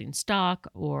install a folding stock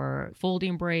or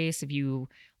folding brace if you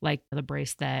like the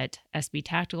brace that SB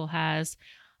Tactical has.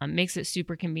 Makes it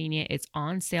super convenient. It's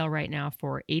on sale right now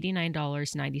for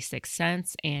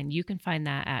 $89.96, and you can find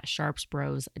that at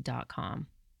sharpsbros.com.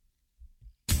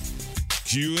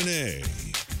 Q&A.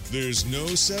 There's no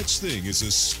such thing as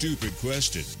a stupid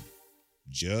question.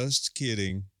 Just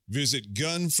kidding. Visit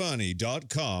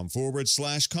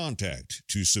gunfunny.com/contact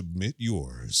to submit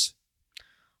yours.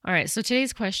 All right. So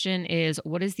today's question is,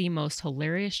 what is the most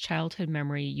hilarious childhood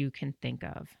memory you can think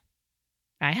of?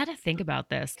 I had to think about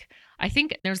this. I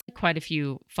think there's quite a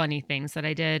few funny things that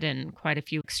I did and quite a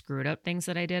few screwed up things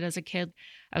that I did as a kid.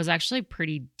 I was actually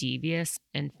pretty devious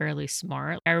and fairly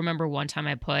smart. I remember one time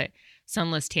I put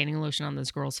sunless tanning lotion on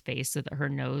this girl's face so that her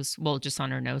nose, just on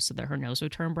her nose so that her nose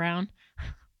would turn brown,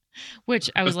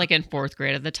 which I was like in 4th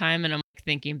grade at the time. And I'm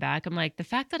thinking back, I'm like, the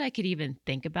fact that I could even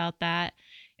think about that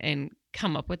and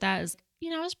come up with that is,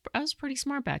 I was pretty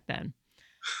smart back then.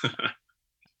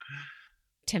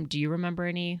 Tim, do you remember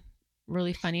any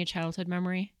really funny childhood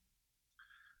memory?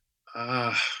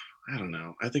 I don't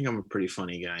know. I think I'm a pretty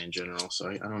funny guy in general, so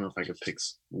I don't know if I could pick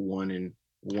one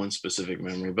specific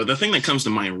memory. But the thing that comes to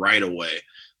mind right away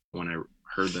when I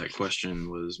heard that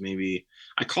question was, maybe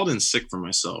I called in sick for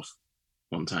myself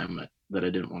one time that I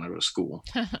didn't want to go to school.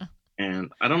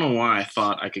 And I don't know why I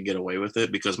thought I could get away with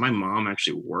it, because my mom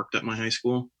actually worked at my high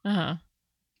school. Uh-huh.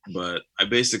 But I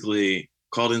basically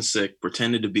called in sick,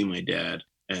 pretended to be my dad,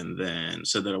 and then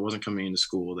said that I wasn't coming into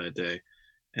school that day.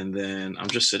 And then I'm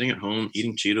just sitting at home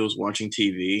eating Cheetos, watching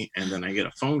TV, and then I get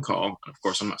a phone call. And of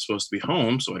course, I'm not supposed to be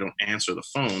home, so I don't answer the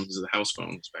phone. This is the house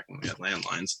phone. It's back when we had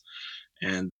landlines.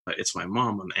 And it's my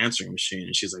mom on the answering machine.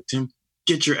 And she's like, "Tim,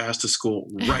 get your ass to school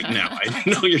right now. I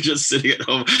know you're just sitting at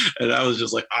home." And I was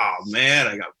just like, oh, man,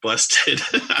 I got busted.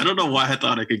 I don't know why I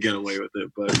thought I could get away with it,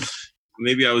 but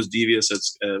maybe I was devious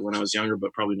when I was younger,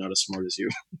 but probably not as smart as you.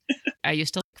 I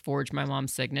used to forge my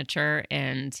mom's signature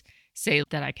and say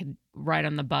that I could ride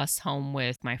on the bus home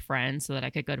with my friend so that I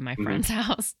could go to my friend's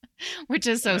house, which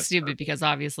is so stupid because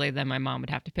obviously then my mom would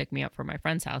have to pick me up from my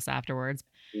friend's house afterwards.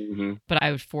 Mm-hmm. But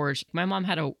I would forge. My mom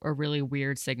had a really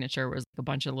weird signature. It was like a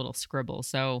bunch of little scribbles.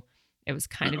 So it was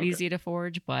kind of easy to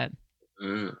forge. But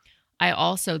I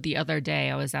also, the other day,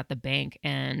 I was at the bank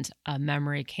and a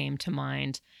memory came to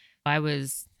mind. I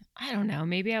I don't know,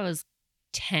 maybe I was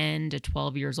 10 to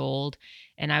 12 years old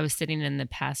and I was sitting in the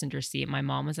passenger seat. My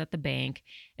mom was at the bank.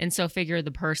 And so figure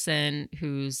the person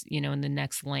who's, in the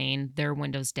next lane, their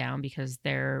windows down because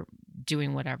they're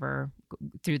doing whatever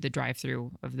through the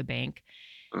drive-through of the bank.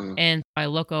 Uh, And I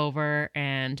look over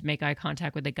and make eye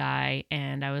contact with the guy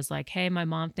and I was like, "Hey, my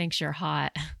mom thinks you're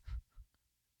hot."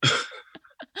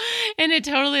 And it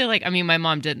totally my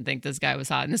mom didn't think this guy was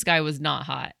hot and this guy was not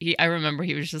hot. I remember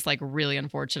he was just like really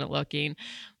unfortunate looking,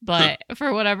 but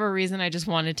for whatever reason, I just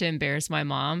wanted to embarrass my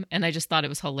mom and I just thought it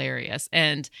was hilarious.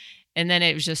 And then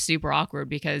it was just super awkward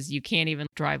because you can't even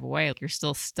drive away. You're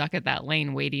still stuck at that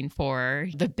lane waiting for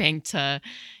the bank to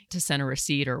send a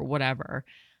receipt or whatever.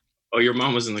 oh, your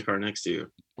mom was in the car next to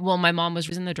you. Well, my mom was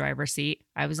in the driver's seat.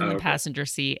 I was in Oh, the okay. passenger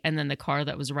seat. And then the car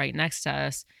that was right next to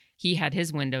us, he had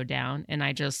his window down. And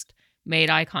I just made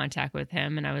eye contact with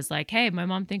him. And I was like, "Hey, my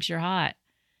mom thinks you're hot."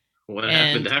 What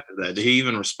happened And after that? Did he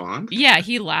even respond? yeah,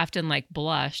 he laughed and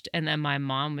blushed. And then my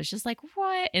mom was just like,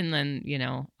 "What?" And then,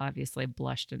 obviously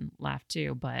blushed and laughed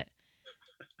too. But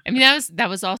I mean, that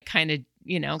was all kind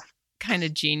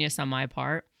of genius on my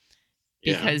part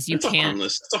Yeah, because you it's a can't.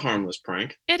 harmless. It's a harmless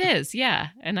prank. It is, yeah.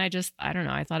 And I don't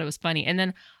know, I thought it was funny. And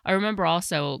then I remember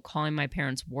also calling my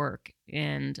parents' work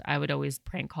and I would always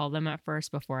prank call them at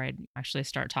first before I'd actually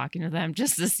start talking to them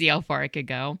just to see how far I could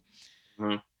go.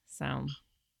 Uh-huh. So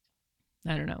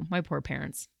I don't know, my poor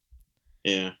parents.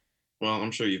 Yeah. Well,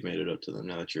 I'm sure you've made it up to them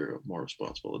now that you're a more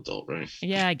responsible adult, right?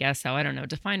 Yeah, I guess so. I don't know.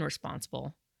 Define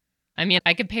responsible. I mean,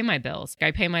 I could pay my bills.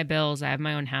 I pay my bills. I have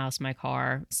my own house, my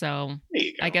car. So There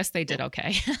you go. I guess they did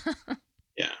okay.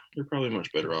 Yeah, you're probably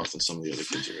much better off than some of the other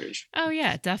kids your age. Oh,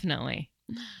 yeah, definitely.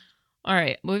 All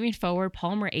right, moving forward,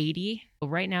 Polymer 80.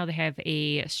 Right now they have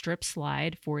a strip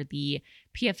slide for the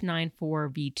PF94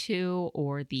 V2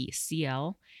 or the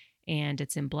CL, and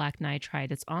it's in black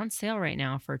nitride. It's on sale right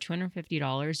now for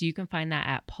 $250. You can find that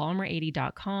at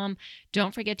polymer80.com.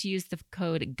 Don't forget to use the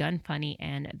code GUNFUNNY,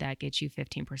 and that gets you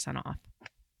 15% off.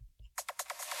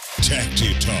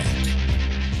 Tactic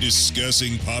Talk.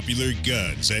 Discussing popular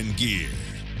guns and gear.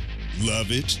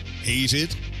 Love it? Hate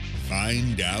it?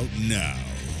 Find out now.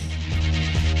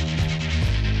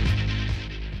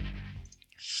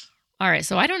 All right,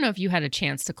 so I don't know if you had a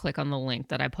chance to click on the link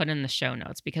that I put in the show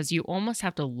notes because you almost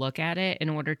have to look at it in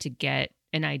order to get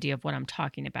an idea of what I'm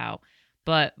talking about.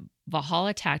 But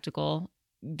Valhalla Tactical,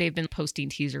 they've been posting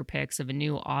teaser pics of a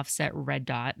new offset red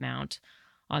dot mount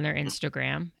on their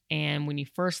Instagram. And when you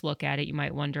first look at it, you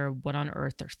might wonder what on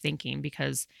earth they're thinking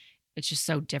because it's just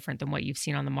so different than what you've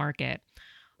seen on the market.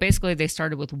 Basically, they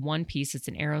started with one piece. It's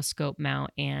an aeroscope mount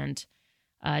and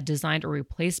designed a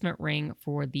replacement ring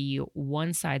for the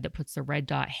one side that puts the red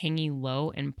dot hanging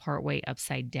low and partway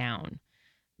upside down.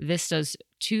 This does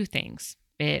two things.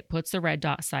 It puts the red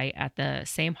dot sight at the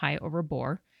same height over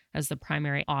bore as the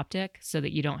primary optic so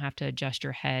that you don't have to adjust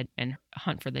your head and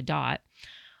hunt for the dot.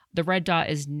 The red dot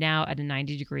is now at a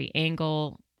 90-degree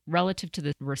angle relative to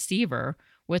the receiver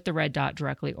with the red dot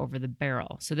directly over the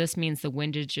barrel. So this means the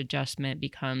windage adjustment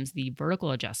becomes the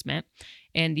vertical adjustment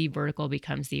and the vertical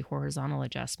becomes the horizontal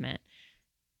adjustment.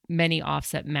 Many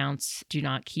offset mounts do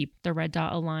not keep the red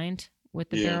dot aligned with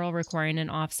the barrel, requiring an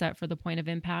offset for the point of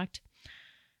impact.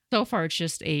 So far, it's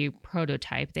just a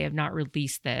prototype. They have not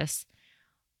released this,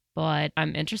 but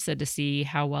I'm interested to see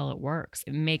how well it works.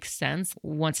 It makes sense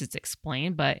once it's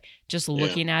explained, but just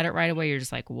looking at it right away, you're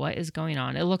just like, what is going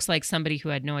on? It looks like somebody who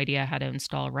had no idea how to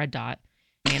install a red dot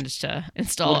managed to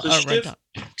install red dot.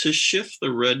 To shift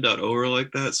the red dot over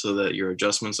like that so that your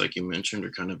adjustments, like you mentioned,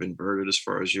 are kind of inverted as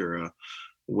far as your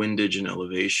windage and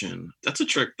elevation. That's a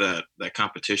trick that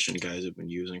competition guys have been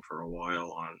using for a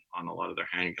while on a lot of their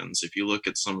handguns. If you look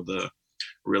at some of the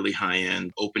really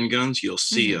high-end open guns, you'll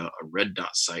see a red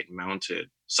dot sight mounted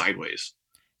sideways.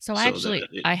 So actually,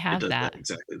 I have that.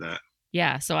 Exactly that.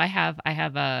 Yeah. So I have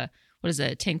a, what is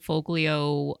it?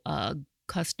 Tanfoglio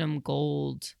custom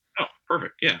gold. Oh,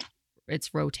 perfect. Yeah.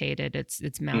 It's rotated.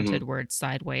 It's mounted where it's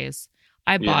sideways.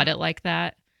 I bought it like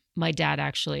that. My dad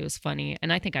actually, it was funny.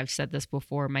 And I think I've said this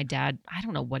before. My dad, I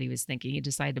don't know what he was thinking. He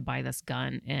decided to buy this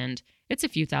gun and it's a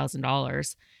few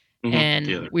 $1,000s.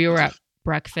 And we were at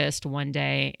breakfast one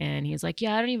day and he's like,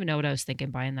 yeah, I don't even know what I was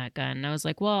thinking buying that gun. And I was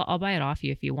like, well, I'll buy it off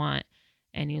you if you want.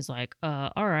 And he was like,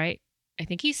 all right. I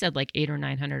think he said like $800 or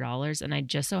 $900. And I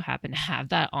just so happened to have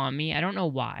that on me. I don't know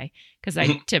why, because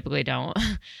I typically don't.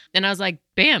 And I was like,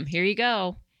 bam, here you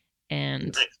go.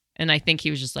 And I think he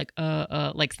was just like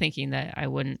thinking that I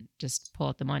wouldn't just pull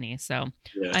out the money. So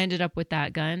I ended up with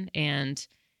that gun and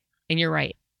you're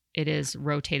right. It is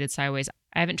rotated sideways.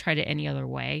 I haven't tried it any other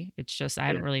way. It's just I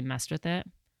haven't really messed with it.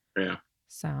 Yeah.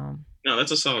 So No,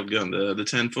 that's a solid gun. The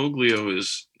Tanfoglio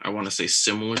is, I want to say,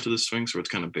 similar to the Sphinx, where it's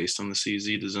kind of based on the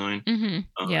CZ design.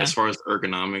 Yeah. As far as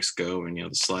ergonomics go, and the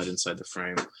slide inside the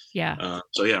frame. Yeah.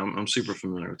 So yeah, I'm super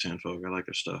familiar with Tanfoglio. I like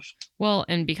their stuff. Well,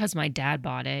 and because my dad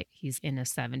bought it, he's in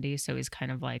his 70s, so he's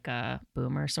kind of like a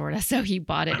boomer sort of. So he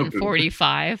bought it in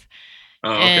 45.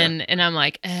 Oh, okay. And I'm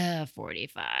like,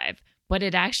 45. But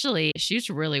it actually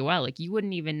shoots really well. Like you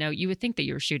wouldn't even know. You would think that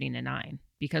you were shooting a 9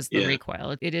 because the Yeah.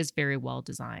 recoil, it is very well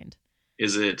designed.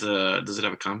 Is it? Does it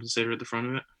have a compensator at the front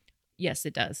of it? Yes,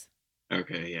 it does.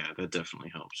 Okay, yeah, that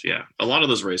definitely helps. Yeah, a lot of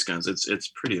those race guns,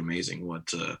 it's pretty amazing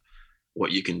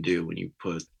what you can do when you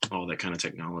put all that kind of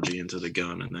technology into the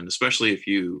gun, and then especially if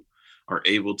you are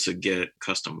able to get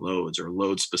custom loads or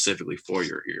loads specifically for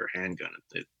your handgun,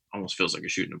 it almost feels like you're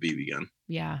shooting a BB gun.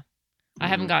 Yeah. I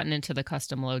haven't Mhm. gotten into the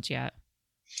custom loads yet.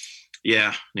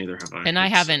 Yeah, neither have I. And I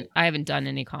It's, haven't done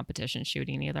any competition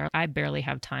shooting either. I barely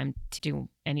have time to do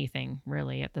anything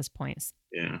really at this point.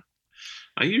 yeah.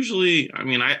 I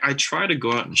try to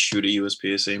go out and shoot a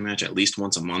USPSA match at least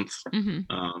once a month. hmm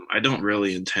I don't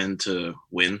really intend to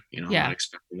win. I'm Yeah. not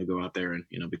expecting to go out there and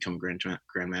become a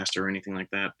grandmaster or anything like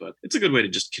that. But it's a good way to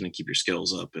just kind of keep your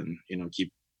skills up and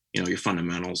keep your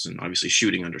fundamentals. And obviously,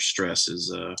 shooting under stress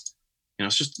is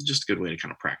it's just a good way to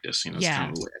kind of practice. It's Yeah. kind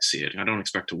of the way I see it. I don't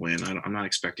expect to win. I'm not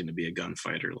expecting to be a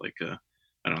gunfighter like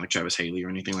I don't like Travis Haley or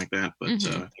anything like that. But Mhm.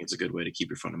 I think it's a good way to keep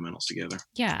your fundamentals together.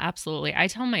 Yeah, absolutely. I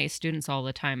tell my students all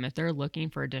the time if they're looking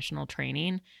for additional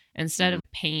training, instead Mhm. of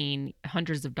paying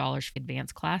hundreds of dollars for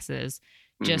advanced classes,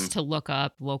 Mhm. just to look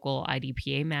up local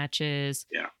IDPA matches,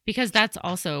 Yeah. because that's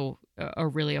also a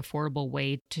really affordable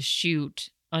way to shoot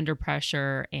under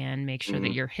pressure and make sure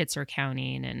that Mhm. your hits are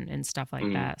counting and stuff like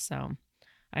Mhm. that. So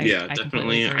Yeah, I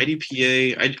completely definitely. agree.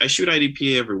 IDPA, I shoot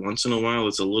IDPA every once in a while.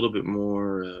 It's a little bit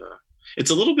more, it's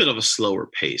a little bit of a slower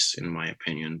pace, in my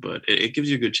opinion, but it gives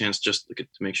you a good chance just to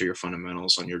make sure your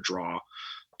fundamentals on your draw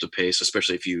to pace,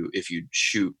 especially if you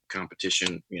shoot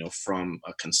competition, from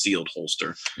a concealed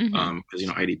holster, hmm because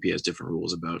IDP has different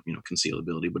rules about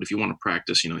concealability. But if you want to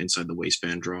practice, inside the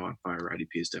waistband draw and fire,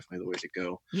 IDP is definitely the way to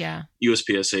go. Yeah.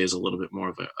 USPSA is a little bit more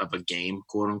of a game,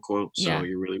 quote unquote. So Yeah.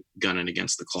 you're really gunning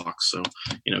against the clock. So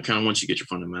kind of once you get your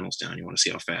fundamentals down, you want to see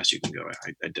how fast you can go.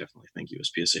 I definitely think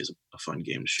USPSA is a fun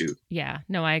game to shoot. Yeah.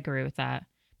 No, I agree with that.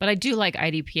 But I do like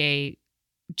IDPA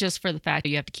just for the fact that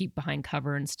you have to keep behind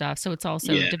cover and stuff. So it's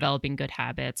also Yeah, developing good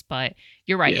habits. But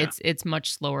you're right, yeah. it's much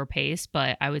slower pace.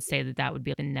 But I would say that that would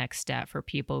be the next step for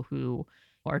people who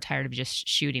are tired of just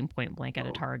shooting point blank at a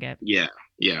Oh, target. yeah,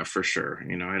 yeah, for sure.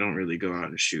 I don't really go out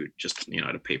and shoot just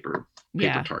at a paper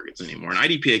Yeah. targets anymore. And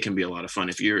IDPA can be a lot of fun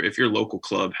if your local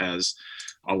club has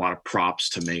a lot of props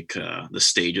to make the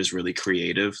stages really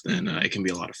creative. Then Mhm. it can be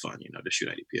a lot of fun, to shoot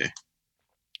IDPA.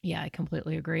 Yeah, I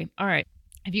completely agree. All right.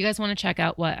 If you guys want to check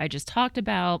out what I just talked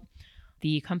about,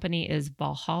 the company is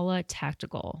Valhalla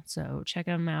Tactical. So check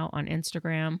them out on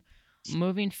Instagram.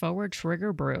 Moving forward,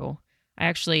 Trigger Brew.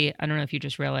 I don't know if you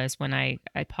just realized when I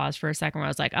paused for a second where I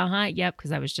was like, yep,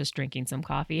 because I was just drinking some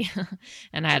coffee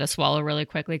and I had to swallow really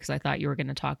quickly because I thought you were going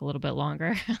to talk a little bit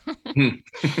longer.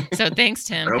 So thanks,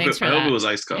 Tim. Thanks for I hope that. it was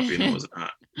iced coffee and it wasn't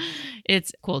hot.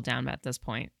 It's cooled down at this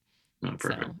point. No,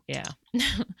 perfect. So, yeah.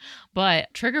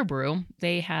 But Trigger Brew,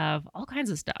 they have all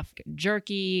kinds of stuff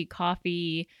jerky,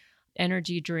 coffee,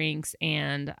 energy drinks.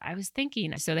 And I was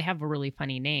thinking, so they have really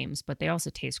funny names, but they also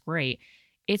taste great.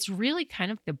 It's really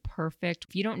kind of the perfect,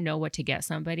 if you don't know what to get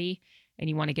somebody and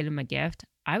you want to get them a gift,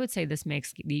 I would say this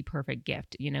makes the perfect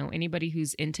gift. Anybody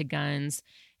who's into guns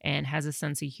and has a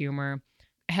sense of humor,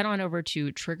 head on over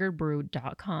to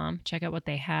triggerbrew.com. Check out what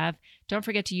they have. Don't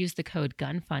forget to use the code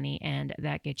GUNFUNNY, and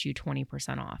that gets you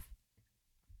 20% off.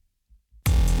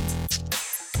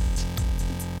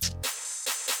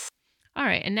 All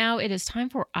right, and now it is time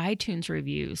for iTunes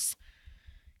reviews.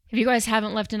 If you guys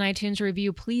haven't left an iTunes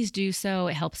review, please do so.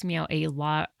 It helps me out a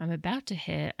lot. I'm about to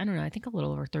hit, I think a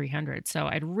little over 300. So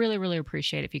I'd really, really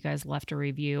appreciate if you guys left a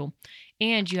review.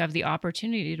 And you have the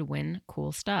opportunity to win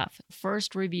cool stuff.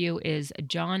 First review is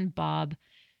John Bob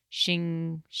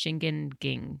Shingenging.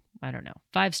 I don't know.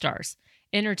 5 stars.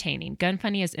 Entertaining. Gun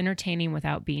Funny is entertaining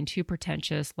without being too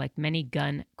pretentious, like many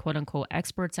gun quote-unquote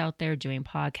experts out there doing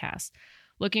podcasts.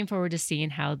 Looking forward to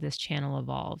seeing how this channel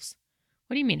evolves.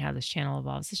 What do you mean how this channel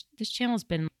evolves? This channel's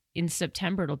been, in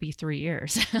September, it'll be 3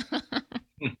 years.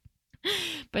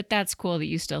 But that's cool that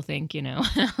you still think, Never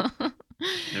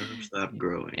stop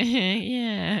growing.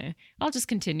 Yeah. I'll just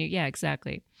continue. Yeah,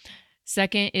 exactly.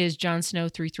 Second is Jon Snow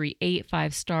 338,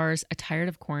 5 stars. Tired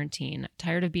of quarantine,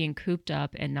 tired of being cooped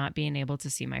up and not being able to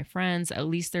see my friends. At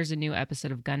least there's a new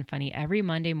episode of Gun Funny every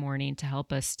Monday morning to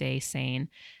help us stay sane,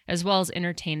 as well as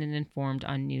entertained and informed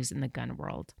on news in the gun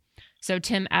world. So,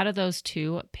 Tim, out of those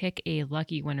two, pick a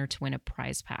lucky winner to win a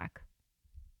prize pack.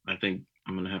 I think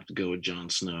I'm going to have to go with Jon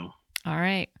Snow. All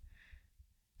right.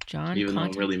 John, even though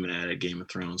I'm really mad at Game of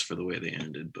Thrones for the way they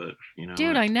ended, but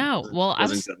dude, I know. Well, it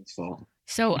wasn't John's fault.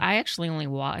 So I actually only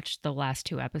watched the last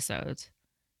 2 episodes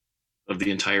of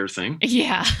the entire thing.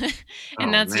 Yeah,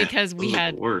 and that's man. Because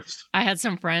I had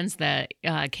some friends that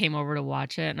came over to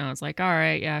watch it, and I was like, all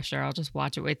right, yeah, sure, I'll just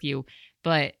watch it with you.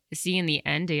 But seeing the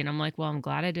ending, I'm like, well, I'm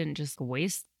glad I didn't just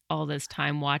waste all this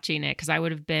time watching it, because I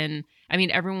would have been. I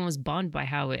mean, everyone was bummed by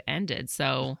how it ended,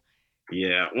 so.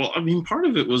 Yeah, well, I mean, part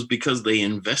of it was because they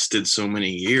invested so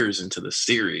many years into the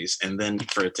series, and then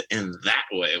for it to end that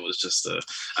way, it was just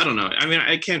I don't know. I mean,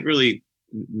 I can't really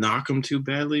knock them too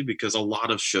badly, because a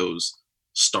lot of shows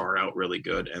start out really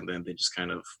good, and then they just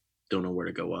kind of don't know where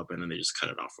to go up, and then they just cut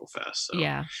it off real fast. So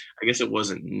yeah, I guess it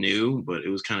wasn't new, but it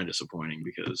was kind of disappointing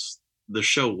because the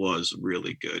show was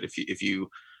really good. If you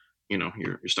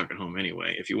you're stuck at home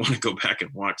anyway. If you want to go back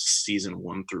and watch season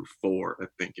 1 through 4, I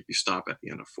think if you stop at the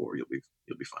end of 4, you'll be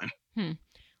fine.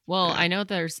 Well, yeah. I know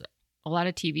there's a lot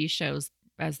of TV shows,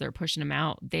 as they're pushing them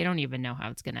out, they don't even know how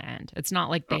it's going to end. It's not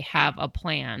like they have a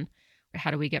plan. How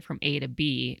do we get from A to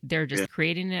B? They're just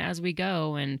creating it as we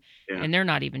go, and they're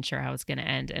not even sure how it's going to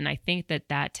end. And I think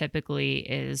that typically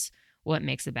is what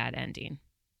makes a bad ending.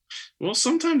 Well,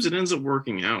 sometimes it ends up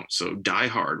working out. So Die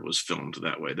Hard was filmed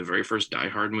that way. The very first Die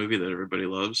Hard movie that everybody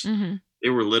loves, they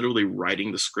were literally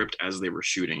writing the script as they were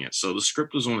shooting it. So the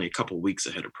script was only a couple weeks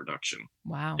ahead of production.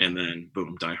 Wow. And then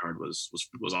boom, Die Hard was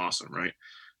awesome, right?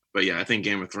 But yeah, I think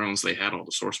Game of Thrones, they had all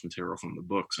the source material from the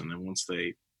books, and then once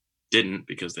they didn't,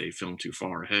 because they filmed too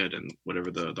far ahead, and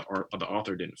whatever the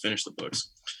author didn't finish the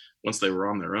books, once they were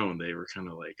on their own, they were kind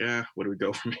of like, where do we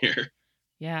go from here?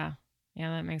 Yeah,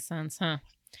 that makes sense, huh?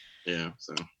 Yeah,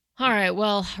 so. All right,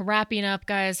 well, wrapping up,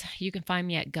 guys, you can find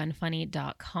me at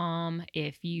gunfunny.com.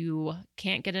 If you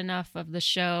can't get enough of the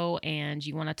show and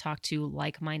you want to talk to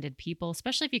like-minded people,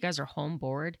 especially if you guys are home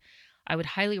bored, I would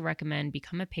highly recommend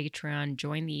become a Patreon,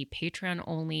 join the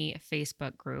Patreon-only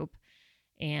Facebook group.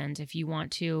 And if you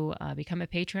want to become a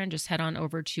patron, just head on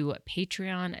over to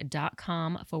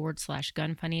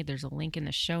patreon.com/gunfunny. There's a link in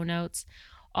the show notes.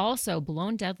 Also,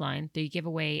 Blown Deadline, they give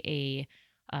away a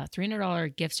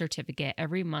 $300 gift certificate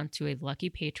every month to a lucky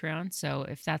Patreon. So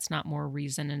if that's not more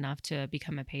reason enough to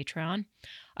become a Patreon,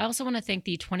 I also want to thank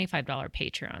the $25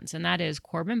 Patrons, and that is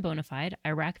Corbin Bonafide,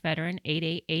 Iraq Veteran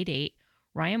 8888,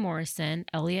 Ryan Morrison,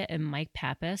 Elliot and Mike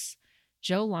Pappas,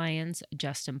 Joe Lyons,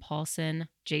 Justin Paulson,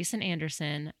 Jason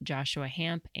Anderson, Joshua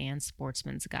Hamp, and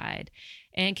Sportsman's Guide.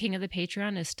 And King of the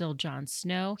Patreon is still Jon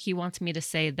Snow. He wants me to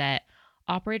say that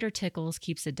Operator Tickles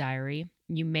keeps a diary.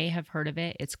 You may have heard of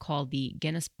it. It's called the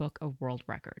Guinness Book of World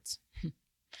Records.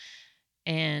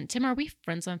 And Tim, are we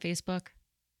friends on Facebook?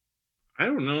 I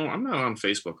don't know. I'm not on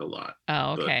Facebook a lot.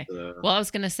 Oh, okay. But, well, I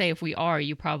was going to say, if we are,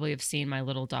 you probably have seen my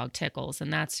little dog Tickles,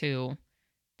 and that's who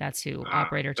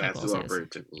Operator Tickles is. Operator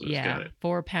Tickles is. Yeah,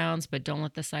 4 pounds, but don't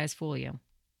let the size fool you.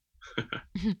 All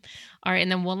right,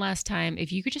 and then one last time,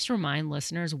 if you could just remind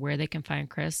listeners where they can find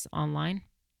Chris online.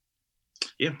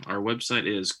 Yeah, our website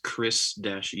is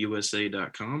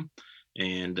chris-usa.com,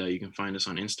 and you can find us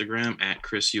on Instagram at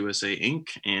ChrisUSA Inc.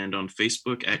 and on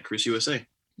Facebook at ChrisUSA.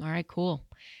 All right, cool.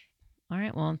 All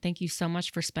right, well, thank you so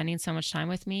much for spending so much time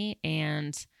with me,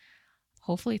 and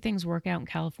hopefully things work out in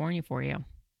California for you.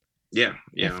 Yeah,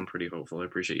 I'm pretty hopeful. I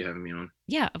appreciate you having me on.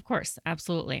 Yeah, of course,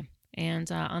 absolutely.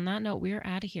 And on that note, we're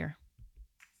out of here.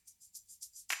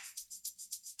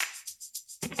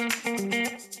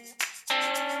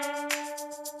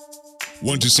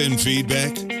 Want to send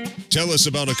feedback? Tell us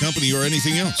about a company or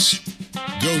anything else.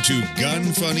 Go to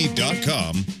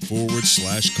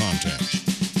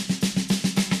gunfunny.com/contact.